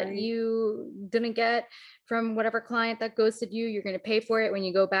that Right. you didn't get from whatever client that ghosted you. You're gonna pay for it when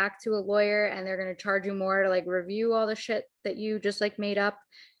you go back to a lawyer, and they're gonna charge you more to like review all the shit that you just like made up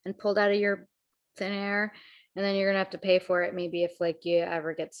and pulled out of your thin air. And then you're gonna have to pay for it maybe if like you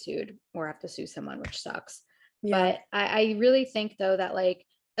ever get sued or have to sue someone, which sucks. Yeah. But I really think though that like,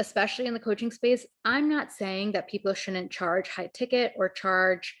 especially in the coaching space, I'm not saying that people shouldn't charge high ticket or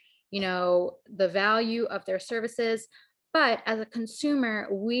charge, the value of their services. But as a consumer,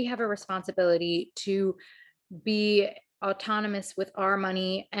 we have a responsibility to be autonomous with our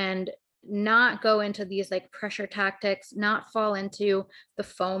money and not go into these like pressure tactics, not fall into the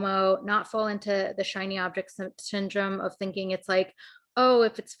FOMO, not fall into the shiny object syndrome of thinking it's like, oh,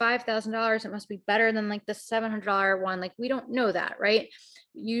 if it's $5,000, it must be better than like the $700 one. Like we don't know that, right?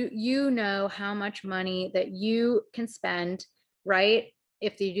 You know how much money that you can spend, right?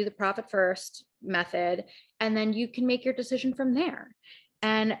 If you do the profit first method, and then you can make your decision from there.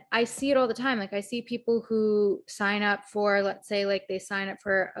 And I see it all the time. Like I see people who sign up for, let's say, like they sign up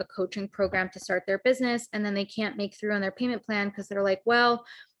for a coaching program to start their business, and then they can't make through on their payment plan because they're like, well,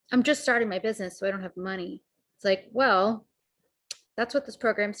 I'm just starting my business, so I don't have money. It's like, well, that's what this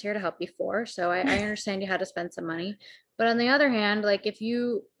program's here to help you for. So I understand you had to spend some money. But on the other hand, like if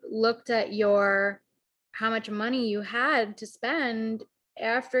you looked at your how much money you had to spend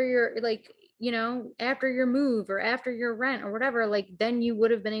after your like, after your move or after your rent or whatever, like then you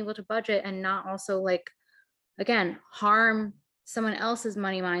would have been able to budget and not also like again harm someone else's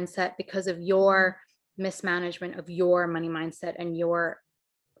money mindset because of your mismanagement of your money mindset and your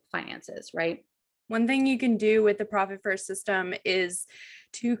finances, right? One thing you can do with the Profit First system is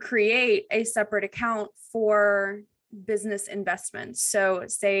to create a separate account for business investments. So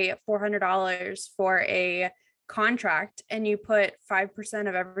say $400 for a contract, and you put 5%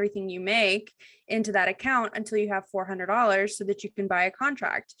 of everything you make into that account until you have $400 so that you can buy a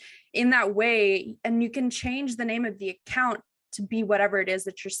contract. In that way, and you can change the name of the account to be whatever it is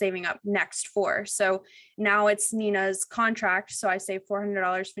that you're saving up next for. So now it's Nina's contract. So I save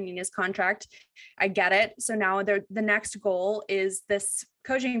 $400 for Nina's contract. I get it. So now the next goal is this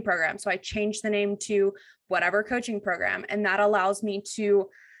coaching program. So I change the name to whatever coaching program. And that allows me to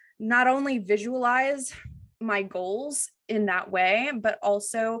not only visualize my goals in that way, but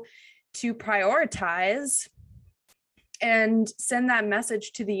also to prioritize and send that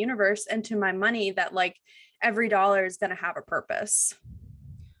message to the universe and to my money that like every dollar is going to have a purpose.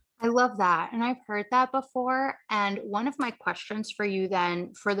 I love that. And I've heard that before. And one of my questions for you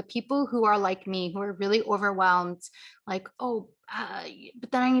then, for the people who are like me, who are really overwhelmed, like, oh,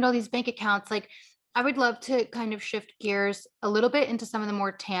 but then I need all these bank accounts. Like, I would love to kind of shift gears a little bit into some of the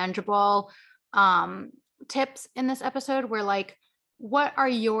more tangible tips in this episode where like, what are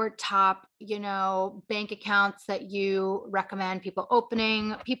your top, bank accounts that you recommend people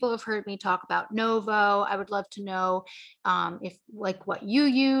opening? People have heard me talk about Novo. I would love to know if like what you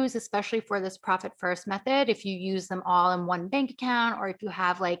use, especially for this profit first method, if you use them all in one bank account, or if you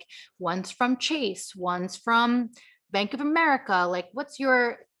have like ones from Chase, ones from Bank of America. Like what's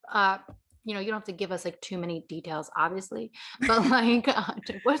your you don't have to give us like too many details, obviously, but like,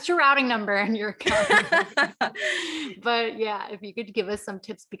 what's your routing number and your account? But yeah, if you could give us some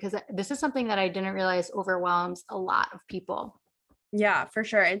tips, because this is something that I didn't realize overwhelms a lot of people. Yeah, for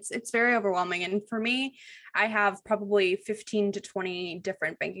sure. It's very overwhelming. And for me, I have probably 15 to 20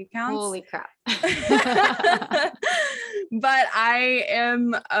 different bank accounts. Holy crap. But I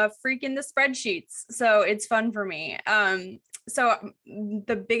am a freak in the spreadsheets. So it's fun for me. So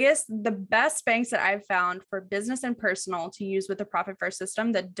the best banks that I've found for business and personal to use with the Profit First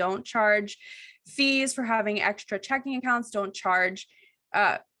system that don't charge fees for having extra checking accounts, don't charge,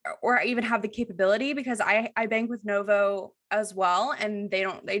 or even have the capability, because I bank with Novo as well, and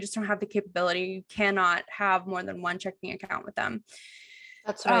they just don't have the capability. You cannot have more than one checking account with them.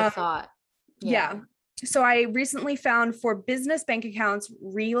 That's what I thought. Yeah. So I recently found for business bank accounts,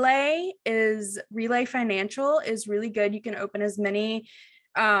 Relay Financial is really good. You can open as many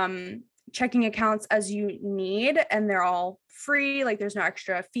checking accounts as you need, and they're all free. Like there's no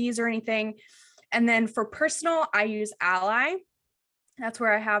extra fees or anything. And then for personal, I use Ally. That's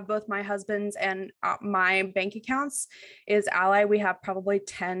where I have both my husband's and my bank accounts is Ally. We have probably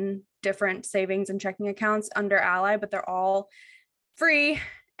 10 different savings and checking accounts under Ally, but they're all free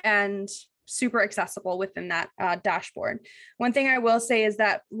and super accessible within that dashboard. One thing I will say is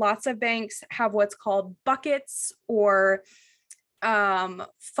that lots of banks have what's called buckets or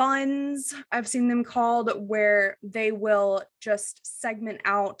funds, I've seen them called, where they will just segment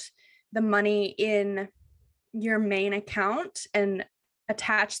out the money in your main account and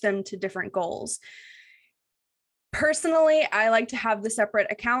attach them to different goals. Personally, I like to have the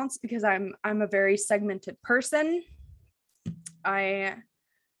separate accounts because I'm a very segmented person. But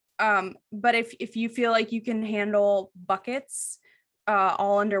if you feel like you can handle buckets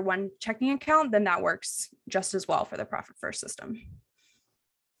all under one checking account, then that works just as well for the Profit First system.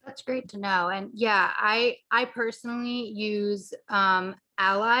 That's great to know. And yeah, I personally use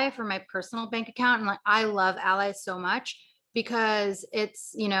Ally for my personal bank account. And like I love Ally so much because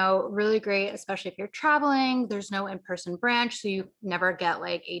it's, you know, really great, especially if you're traveling. There's no in-person branch, so you never get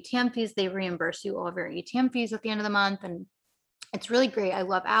like ATM fees. They reimburse you all of your ATM fees at the end of the month. And it's really great. I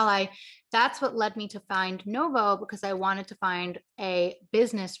love Ally. That's what led me to find Novo because I wanted to find a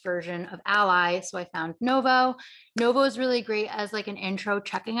business version of Ally. So I found Novo. Novo is really great as like an intro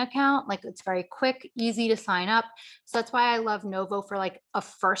checking account. Like it's very quick, easy to sign up. So that's why I love Novo for like a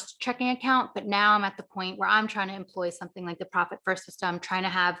first checking account. But now I'm at the point where I'm trying to employ something like the Profit First system, trying to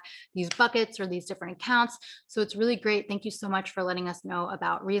have these buckets or these different accounts. So it's really great. Thank you so much for letting us know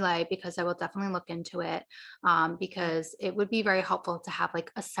about Relay because I will definitely look into it because it would be very helpful to have like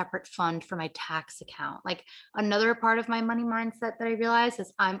a separate fund for my tax account. Like another part of my money mindset that I realize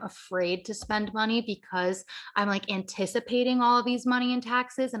is I'm afraid to spend money because I'm like anticipating all of these money in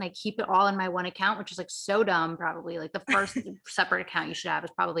taxes and I keep it all in my one account, which is like so dumb. Probably like the first separate account you should have is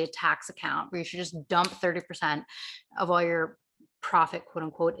probably a tax account where you should just dump 30% of all your profit, quote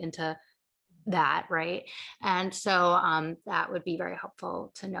unquote, into that, right? And so that would be very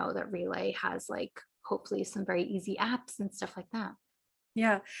helpful to know that Relay has like hopefully some very easy apps and stuff like that.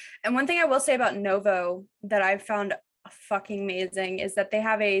 Yeah. And one thing I will say about Novo that I've found fucking amazing is that they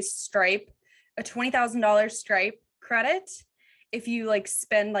have a Stripe, a $20,000 Stripe credit if you like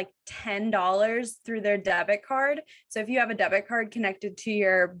spend like $10 through their debit card. So if you have a debit card connected to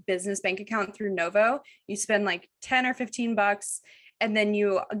your business bank account through Novo, you spend like 10 or 15 bucks and then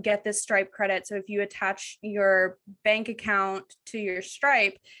you get this Stripe credit. So if you attach your bank account to your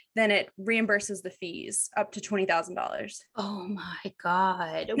Stripe, then it reimburses the fees up to $20,000. Oh my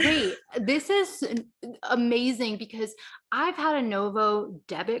God. Wait, this is amazing because I've had a Novo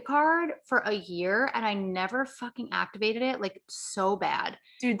debit card for a year and I never fucking activated it like so bad.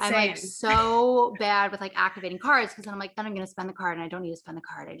 Dude, I'm same. like so bad with like activating cards because then I'm like, then I'm going to spend the card and I don't need to spend the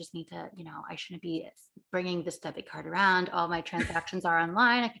card. I just need to, you know, I shouldn't be bringing this debit card around. All my transactions are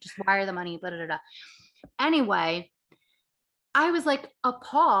online. I could just wire the money, blah, blah, blah. Anyway, I was like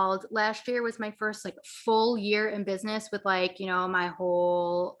appalled. Last year was my first like full year in business with like, you know, my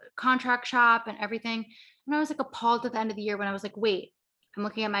whole contract shop and everything. And I was like appalled at the end of the year when I was like, wait, I'm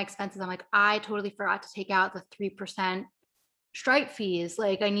looking at my expenses. I'm like, I totally forgot to take out the 3% Stripe fees.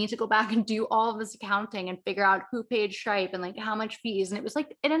 Like I need to go back and do all of this accounting and figure out who paid Stripe and like how much fees. And it was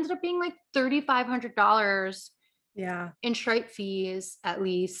like, it ended up being like $3,500 Yeah. in Stripe fees at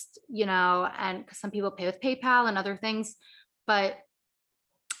least, you know, and because some people pay with PayPal and other things. But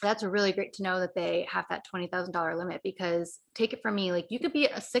that's really great to know that they have that $20,000 limit because take it from me, like you could be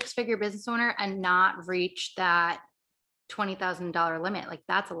a six-figure business owner and not reach that $20,000 limit. Like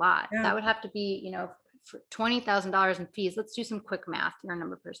that's a lot. Yeah. That would have to be, you know, for $20,000 in fees. Let's do some quick math. You're a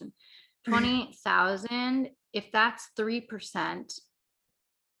number person. 20,000, if that's 3%,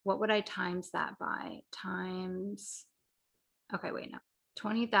 what would I times that by? Times, okay, wait, no.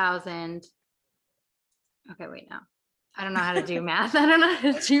 20,000. Okay, wait, no. I don't know how to do math. I don't know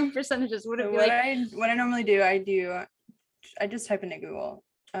how to do percentages. Would it So be what like I normally do, I just type into Google.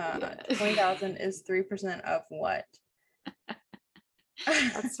 20,000 is 3% of what?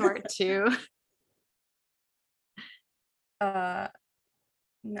 that's smart too. No.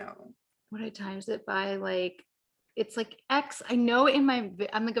 What I times it by like it's like X. I know in my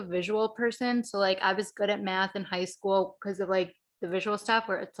I'm like a visual person, so like I was good at math in high school because of like the visual stuff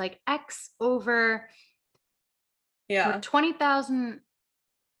where it's like X over Yeah. 20,000,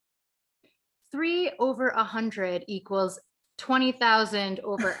 3 over 100 equals 20,000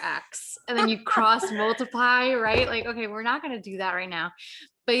 over X. And then you cross multiply, right? Like, okay, we're not going to do that right now.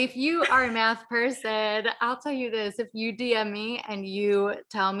 But if you are a math person, I'll tell you this, if you DM me and you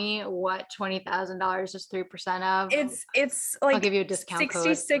tell me what $20,000 is 3% of, It's I'll like give you a discount code.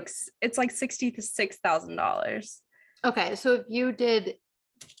 66, it's like $66,000. Okay, so if you did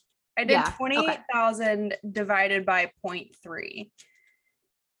I did yeah, 20,000 divided by 0.3.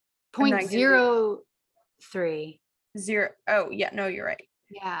 0.03. Oh, yeah, no, you're right.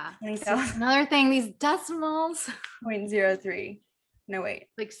 Yeah. 20,000. Another thing, these decimals. 0.03. No, wait.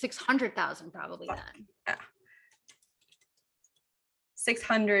 Like 600,000 probably Fuck. then. Yeah.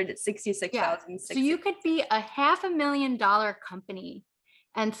 666,000. So you could be a $500,000 company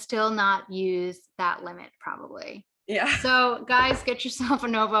and still not use that limit probably. Yeah. So guys, get yourself a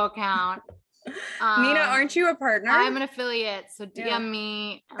Novo account. Nina, Um, aren't you a partner? I'm an affiliate, so Yeah. DM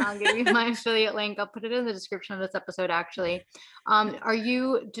me and I'll give you my affiliate link. I'll put it in the description of this episode actually. Are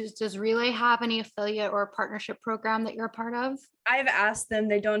you does Relay have any affiliate or partnership program that you're a part of? I've asked them,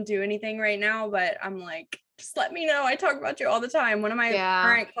 they don't do anything right now, but I'm like, just let me know. I talk about you all the time. One of my Yeah.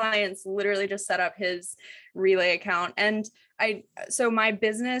 current clients literally just set up his Relay account. And so my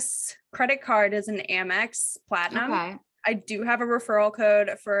business credit card is an Amex Platinum. Okay. I do have a referral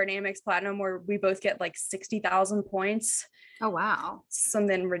code for an Amex Platinum where we both get like 60,000 points. Oh, wow.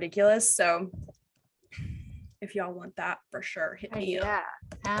 Something ridiculous. So if y'all want that, for sure, hit me up. Yeah.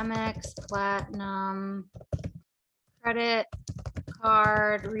 Amex Platinum credit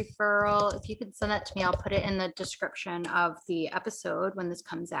card referral. If you could send that to me, I'll put it in the description of the episode when this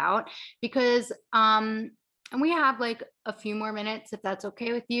comes out, because and we have like a few more minutes, if that's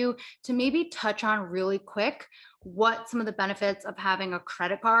okay with you, to maybe touch on really quick what some of the benefits of having a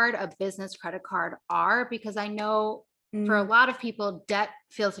credit card, a business credit card are, because I know for a lot of people, debt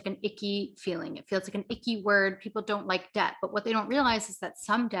feels like an icky feeling. It feels like an icky word. People don't like debt, but what they don't realize is that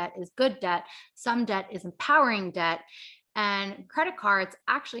some debt is good debt. Some debt is empowering debt. And credit cards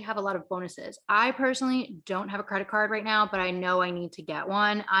actually have a lot of bonuses. I personally don't have a credit card right now, but I know I need to get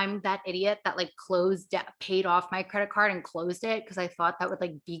one. I'm that idiot that like paid off my credit card and closed it because I thought that would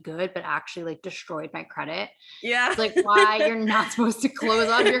like be good, but actually like destroyed my credit. Yeah. It's like, why you're not supposed to close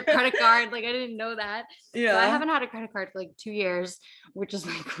off your credit card? Like I didn't know that. Yeah. So I haven't had a credit card for like 2 years, which is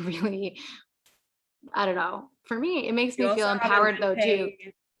like really, I don't know. For me, it makes me feel empowered though too.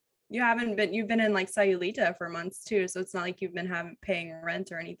 You've been in like Sayulita for months too. So it's not like you've been paying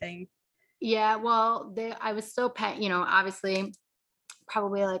rent or anything. Yeah, well, I was still paying, obviously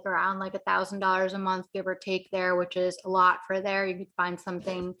probably like around like $1,000 a month, give or take there, which is a lot for there. You could find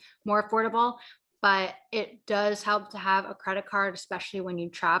something more affordable, but it does help to have a credit card, especially when you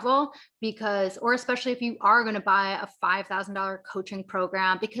travel, or especially if you are going to buy a $5,000 coaching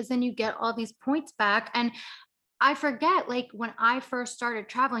program, because then you get all these points back. And I forget, like when I first started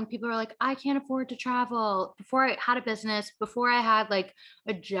traveling, people were like, I can't afford to travel. Before I had a business, before I had like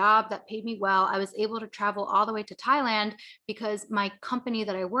a job that paid me well, I was able to travel all the way to Thailand because my company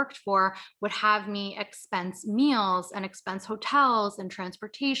that I worked for would have me expense meals and expense hotels and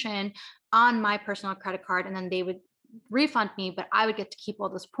transportation on my personal credit card. And then they would refund me, but I would get to keep all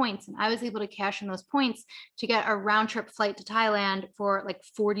those points. And I was able to cash in those points to get a round trip flight to Thailand for like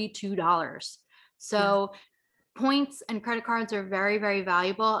 $42. So points and credit cards are very, very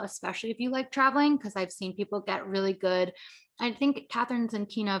valuable, especially if you like traveling, because I've seen people get really good. I think Catherine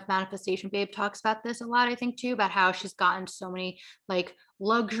Zankina of Manifestation Babe talks about this a lot, I think too, about how she's gotten so many like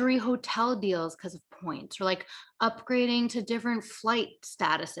luxury hotel deals because of points, or like upgrading to different flight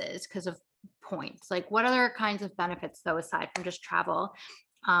statuses because of points. Like what other kinds of benefits though, aside from just travel,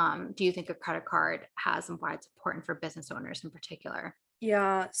 do you think a credit card has and why it's important for business owners in particular?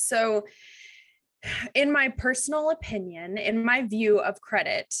 Yeah. So in my personal opinion, in my view of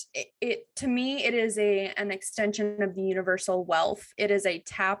credit, it to me, it is an extension of the universal wealth. It is a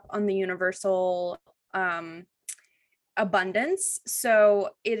tap on the universal abundance. So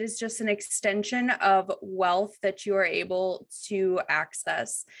it is just an extension of wealth that you are able to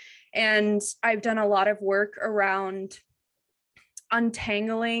access. And I've done a lot of work around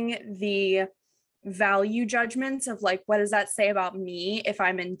untangling the value judgments of like, what does that say about me if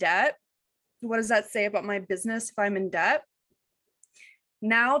I'm in debt? What does that say about my business if I'm in debt?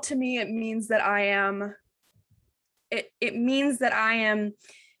 Now, to me, it means that it means that I am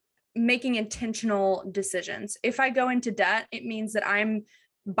making intentional decisions. If I go into debt, it means that I'm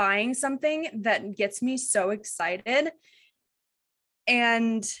buying something that gets me so excited.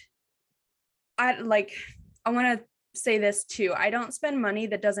 And I want to say this too. I don't spend money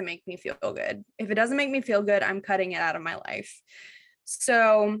that doesn't make me feel good. If it doesn't make me feel good, I'm cutting it out of my life.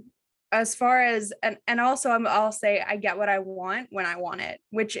 So as far as, and also I'll say I get what I want when I want it,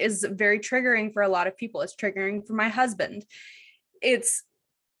 which is very triggering for a lot of people. It's triggering for my husband. It's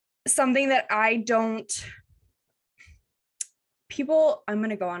something that I'm going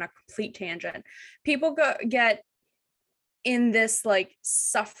to go on a complete tangent. People get in this like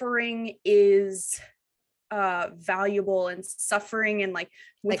suffering is valuable, and suffering and like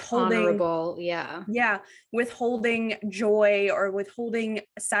withholding, like honorable, withholding joy or withholding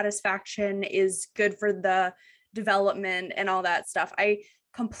satisfaction is good for the development and all that stuff. I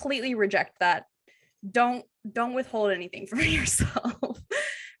completely reject that. Don't withhold anything from yourself.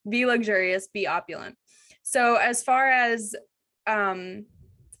 Be luxurious, be opulent. So as far as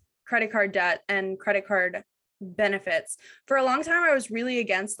credit card debt and credit card benefits. For a long time, I was really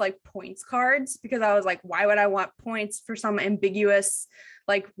against like points cards because I was like, why would I want points for some ambiguous,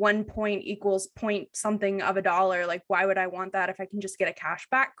 like 1 point equals point something of a dollar? Like, why would I want that if I can just get a cash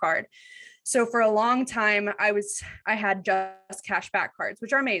back card? So for a long time, I had just cash back cards,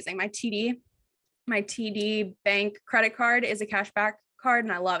 which are amazing. My TD bank credit card is a cash back card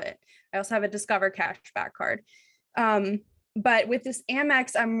and I love it. I also have a Discover cash back card. But with this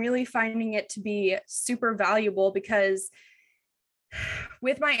Amex, I'm really finding it to be super valuable because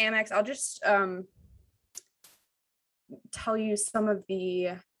with my Amex, I'll just tell you some of the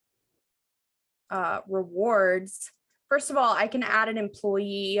rewards. First of all, I can add an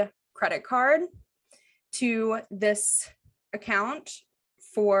employee credit card to this account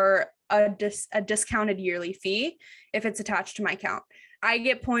for a discounted yearly fee if it's attached to my account. I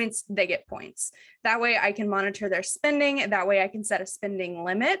get points, they get points. That way I can monitor their spending. That way I can set a spending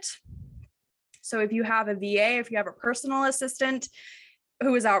limit. So if you have a VA, if you have a personal assistant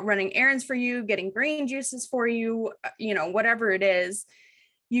who is out running errands for you, getting green juices for you, whatever it is,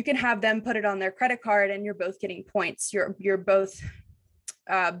 you can have them put it on their credit card and you're both getting points. You're both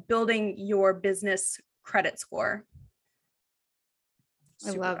building your business credit score.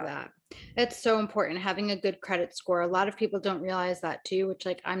 I love that. It's so important having a good credit score. A lot of people don't realize that too, which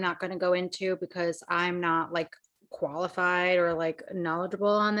like I'm not going to go into because I'm not like qualified or like knowledgeable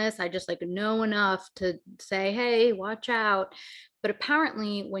on this. I just like know enough to say, hey, watch out. But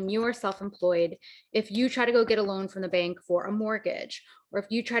apparently, when you are self-employed, if you try to go get a loan from the bank for a mortgage, or if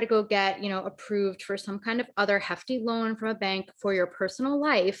you try to go get, approved for some kind of other hefty loan from a bank for your personal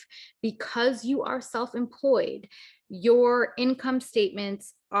life, because you are self-employed, your income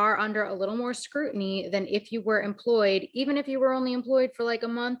statements are under a little more scrutiny than if you were employed, even if you were only employed for like a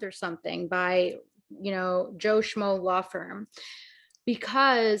month or something by, Joe Schmo law firm.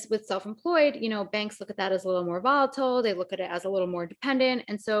 Because with self-employed, banks look at that as a little more volatile. They look at it as a little more dependent.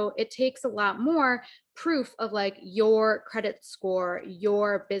 And so it takes a lot more proof of like your credit score,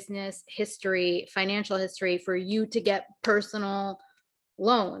 your business history, financial history for you to get personal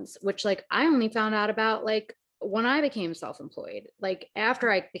loans, which like I only found out about like when I became self-employed, like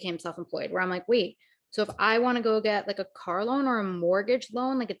after I became self-employed, where I'm like, wait, so if I want to go get like a car loan or a mortgage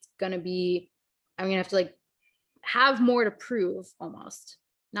loan, like I'm gonna have to like have more to prove almost.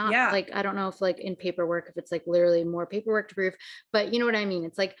 Not like, I don't know if like in paperwork, if it's like literally more paperwork to prove, but you know what I mean?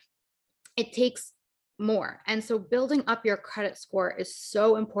 It's like, it takes more. And so building up your credit score is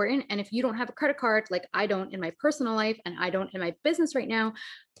so important. And if you don't have a credit card, like I don't in my personal life and I don't in my business right now,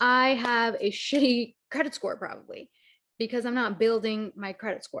 I have a shitty credit score probably because I'm not building my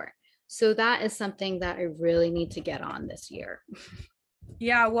credit score. So that is something that I really need to get on this year.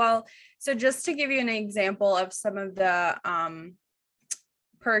 Yeah, well, so just to give you an example of some of the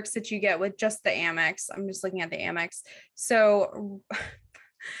perks that you get with just the Amex, I'm just looking at the Amex. So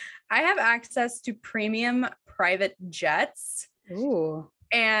I have access to premium private jets. Ooh.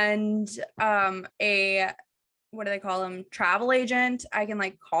 And what do they call them? Travel agent. I can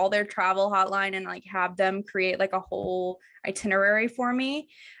like call their travel hotline and like have them create like a whole itinerary for me,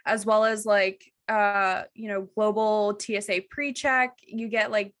 as well as like global TSA pre-check. You get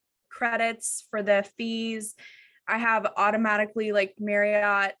like credits for the fees. I have automatically like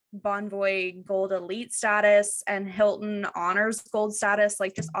Marriott Bonvoy Gold Elite status and Hilton Honors Gold status,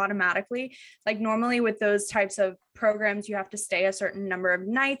 like just automatically. Like normally with those types of programs, you have to stay a certain number of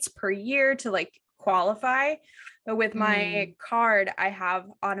nights per year to like qualify. But with my card, I have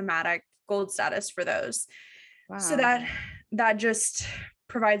automatic gold status for those. Wow. So that just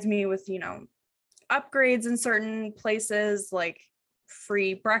provides me with, upgrades in certain places, like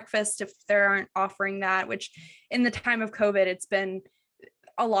free breakfast if they aren't offering that, which in the time of COVID, it's been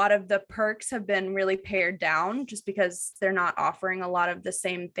a lot of the perks have been really pared down just because they're not offering a lot of the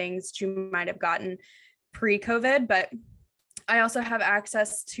same things you might have gotten pre-COVID. But I also have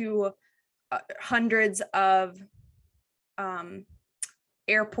access to hundreds of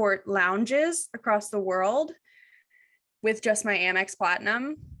airport lounges across the world with just my Amex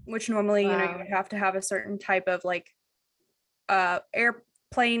Platinum, which normally, you would have to have a certain type of like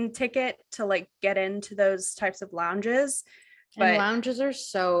airplane ticket to like get into those types of lounges. And lounges are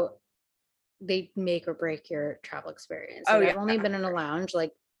they make or break your travel experience. Like, I've only been in a lounge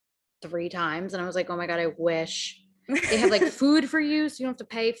like 3 times and I was like, oh my God, I wish they have like food for you so you don't have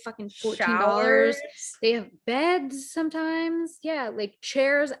to pay fucking $14. Showers. They have beds sometimes. Yeah, like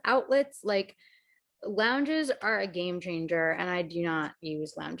chairs, outlets, like lounges are a game changer and I do not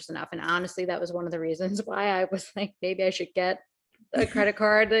use lounges enough. And honestly, that was one of the reasons why I was like, maybe I should get a credit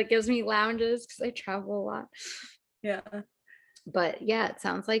card that gives me lounges because I travel a lot. Yeah. But yeah, it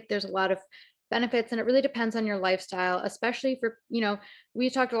sounds like there's a lot of benefits, and it really depends on your lifestyle, especially for, we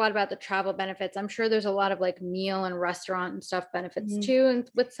talked a lot about the travel benefits. I'm sure there's a lot of like meal and restaurant and stuff benefits Mhm. too, and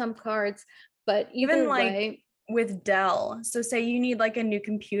with some cards, but Even either like way, with Dell. So say you need like a new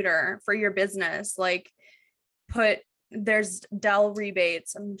computer for your business, like put there's Dell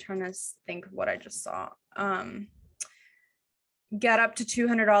rebates. I'm trying to think of what I just saw. Get up to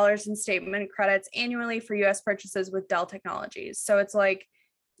 $200 in statement credits annually for US purchases with Dell Technologies. So it's like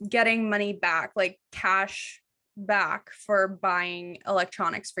getting money back, like cash back for buying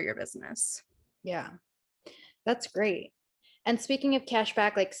electronics for your business. yeah, that's great. And speaking of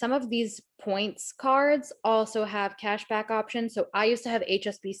cashback, like some of these points cards also have cashback options. So I used to have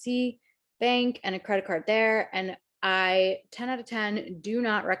HSBC Bank and a credit card there. And I 10 out of 10 do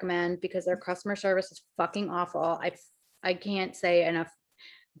not recommend because their customer service is fucking awful. I can't say enough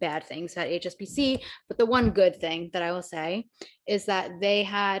bad things at HSBC, but the one good thing that I will say is that they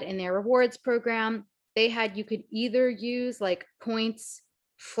had in their rewards program, they had you could either use like points,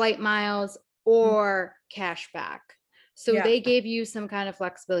 flight miles, or cash back. So Yeah. they gave you some kind of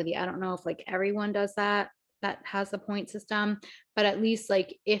flexibility. I don't know if like everyone does that has the point system, but at least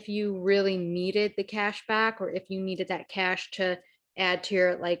like if you really needed the cash back, or if you needed that cash to add to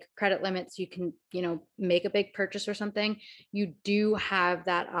your like credit limits, you can, make a big purchase or something, you do have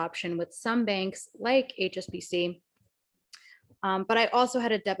that option with some banks like HSBC. But I also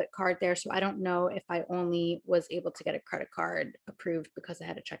had a debit card there, so I don't know if I only was able to get a credit card approved because I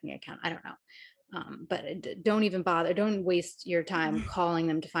had a checking account. I don't know. But don't even bother. Don't waste your time calling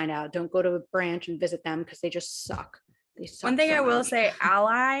them to find out. Don't go to a branch and visit them because they just suck. They One suck thing so I will much. say,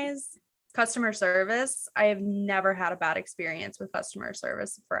 Allies customer service, I have never had a bad experience with customer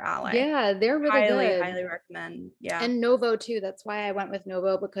service for Ally. Yeah, they're really Highly, good. highly recommend. Yeah. And Novo too. That's why I went with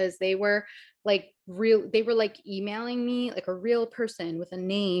Novo, because they were like they were like emailing me, like a real person with a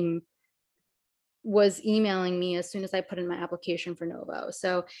name was emailing me as soon as I put in my application for Novo.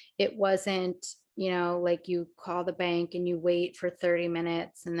 So it wasn't, like you call the bank and you wait for 30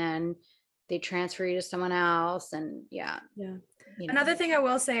 minutes and then they transfer you to someone else. And yeah, Yeah. you know, Another thing I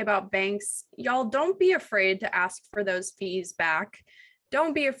will say about banks, y'all don't be afraid to ask for those fees back.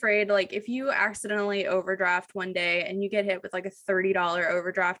 Don't be afraid. Like if you accidentally overdraft one day and you get hit with like a $30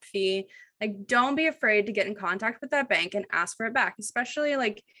 overdraft fee, like don't be afraid to get in contact with that bank and ask for it back, especially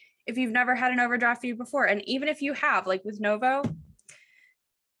like if you've never had an overdraft fee before. And even if you have, like with Novo,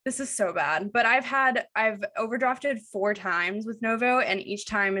 this is so bad, but I've overdrafted 4 times with Novo and each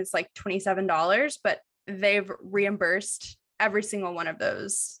time it's like $27, but they've reimbursed every single one of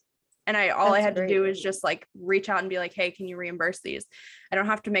those. And all I that's had to great. do is just like reach out and be like, hey, can you reimburse these? I don't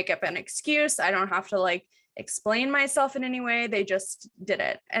have to make up an excuse. I don't have to like explain myself in any way. They just did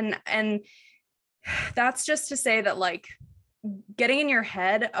it. And that's just to say that like getting in your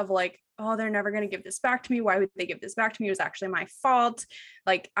head of like, oh, they're never going to give this back to me. Why would they give this back to me? It was actually my fault.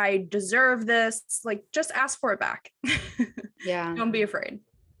 Like, I deserve this. Like, just ask for it back. Yeah. Don't be afraid.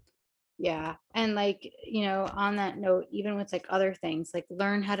 Yeah. And like, on that note, even with like other things, like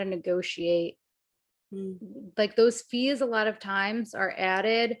learn how to negotiate. Like those fees a lot of times are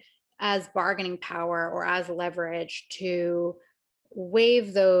added as bargaining power or as leverage to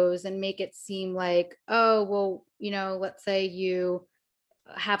waive those and make it seem like, oh, well, let's say you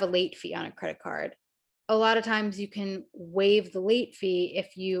have a late fee on a credit card. A lot of times you can waive the late fee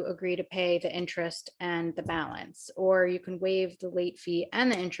if you agree to pay the interest and the balance, or you can waive the late fee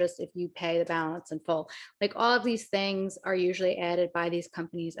and the interest if you pay the balance in full. Like all of these things are usually added by these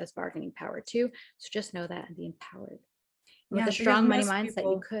companies as bargaining power too. So just know that and be empowered. And with Yeah, a because strong money most mindset, you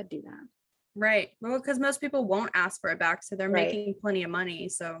people, could do that. right. Well, because most people won't ask for it back. So they're Right. making plenty of money.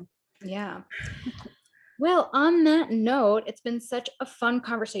 So, Yeah. Well, on that note, it's been such a fun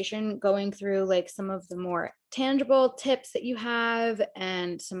conversation going through like some of the more tangible tips that you have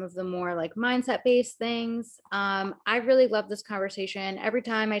and some of the more like mindset based things. I really love this conversation. Every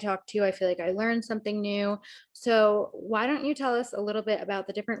time I talk to you, I feel like I learned something new. So why don't you tell us a little bit about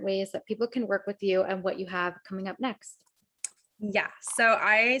the different ways that people can work with you and what you have coming up next? yeah. So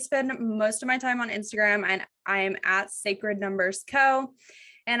I spend most of my time on Instagram and I'm at Sacred Numbers Co.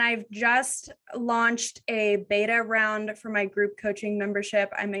 And I've just launched a beta round for my group coaching membership.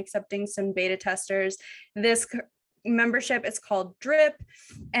 I'm accepting some beta testers. This membership is called Drip.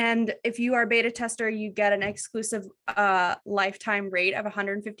 And if you are a beta tester, you get an exclusive lifetime rate of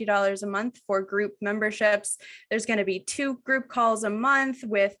 $150 a month for group memberships. There's going to be 2 group calls a month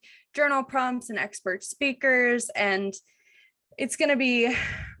with journal prompts and expert speakers. And it's going to be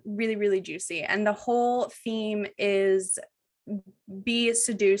really, really juicy. And the whole theme is be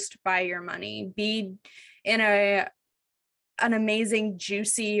seduced by your money, be in an amazing,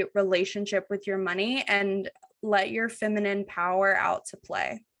 juicy relationship with your money and let your feminine power out to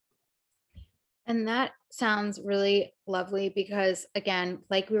play. And that sounds really lovely because, again,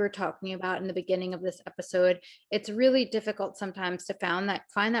 like we were talking about in the beginning of this episode, it's really difficult sometimes to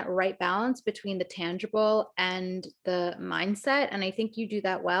find that right balance between the tangible and the mindset. And I think you do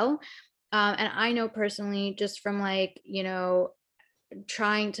that well. And I know personally, just from like,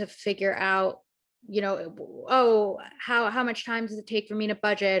 trying to figure out, oh, how much time does it take for me to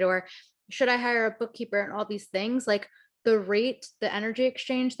budget, or should I hire a bookkeeper, and all these things, like the energy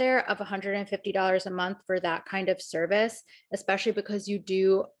exchange there of $150 a month for that kind of service, especially because you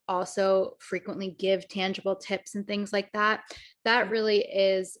do also frequently give tangible tips and things like that, that really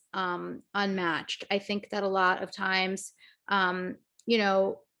is unmatched. I think that a lot of times, um, you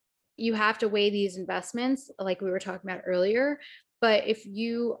know, you have to weigh these investments like we were talking about earlier. But if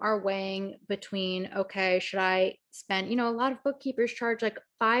you are weighing between, okay, should I spend, a lot of bookkeepers charge like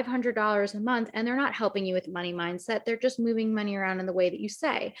 $500 a month, and they're not helping you with money mindset. They're just moving money around in the way that you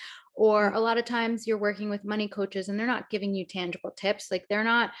say. Or a lot of times you're working with money coaches and they're not giving you tangible tips. Like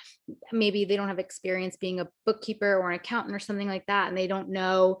maybe they don't have experience being a bookkeeper or an accountant or something like that. And they don't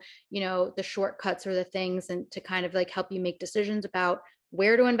know, the shortcuts or the things, and to kind of like help you make decisions about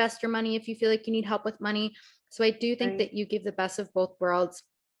where to invest your money if you feel like you need help with money. So I do think Right. that you give the best of both worlds.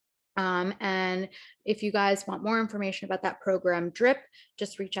 And if you guys want more information about that program, Drip,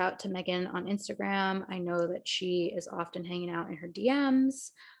 just reach out to Megan on Instagram. I know that she is often hanging out in her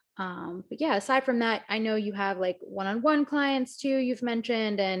DMs. But yeah, aside from that, I know you have like one-on-one clients too, you've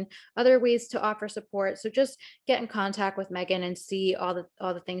mentioned, and other ways to offer support. So just get in contact with Megan and see all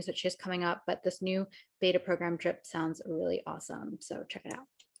the things that she has coming up. But this new beta program, Drip, sounds really awesome. So check it out.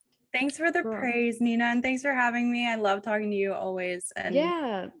 Thanks for the Cool. praise, Nina, and thanks for having me. I love talking to you always and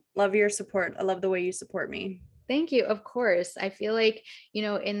Yeah. love your support. I love the way you support me. Thank you. Of course. I feel like,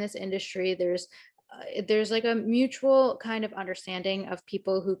 in this industry, there's like a mutual kind of understanding of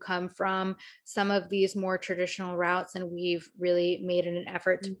people who come from some of these more traditional routes, and we've really made it an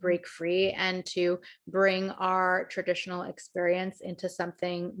effort to break free and to bring our traditional experience into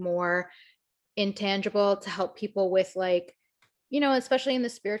something more intangible to help people with, like, especially in the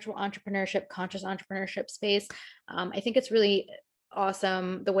spiritual entrepreneurship, conscious entrepreneurship space. I think it's really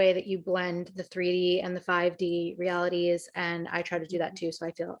awesome the way that you blend the 3D and the 5D realities. And I try to do that too. So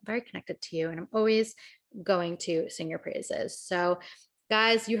I feel very connected to you, and I'm always going to sing your praises. So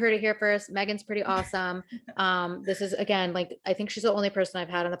guys, you heard it here first. Megan's pretty awesome. This is, again, like, I think she's the only person I've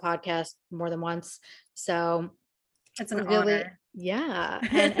had on the podcast more than once. So It's an really, honor. yeah.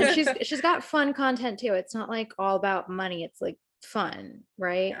 And she's got fun content too. It's not like all about money. It's like fun,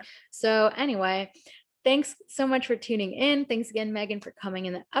 right? Yeah. So anyway, thanks so much for tuning in. Thanks again, Megan, for coming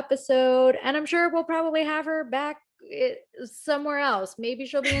in the episode. And I'm sure we'll probably have her back somewhere else. Maybe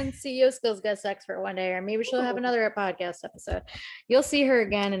she'll be in CEO Skills Guest Expert one day, or maybe she'll have another podcast episode. You'll see her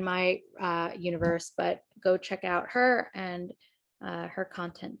again in my universe, but go check out her and her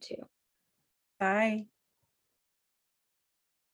content too. Bye.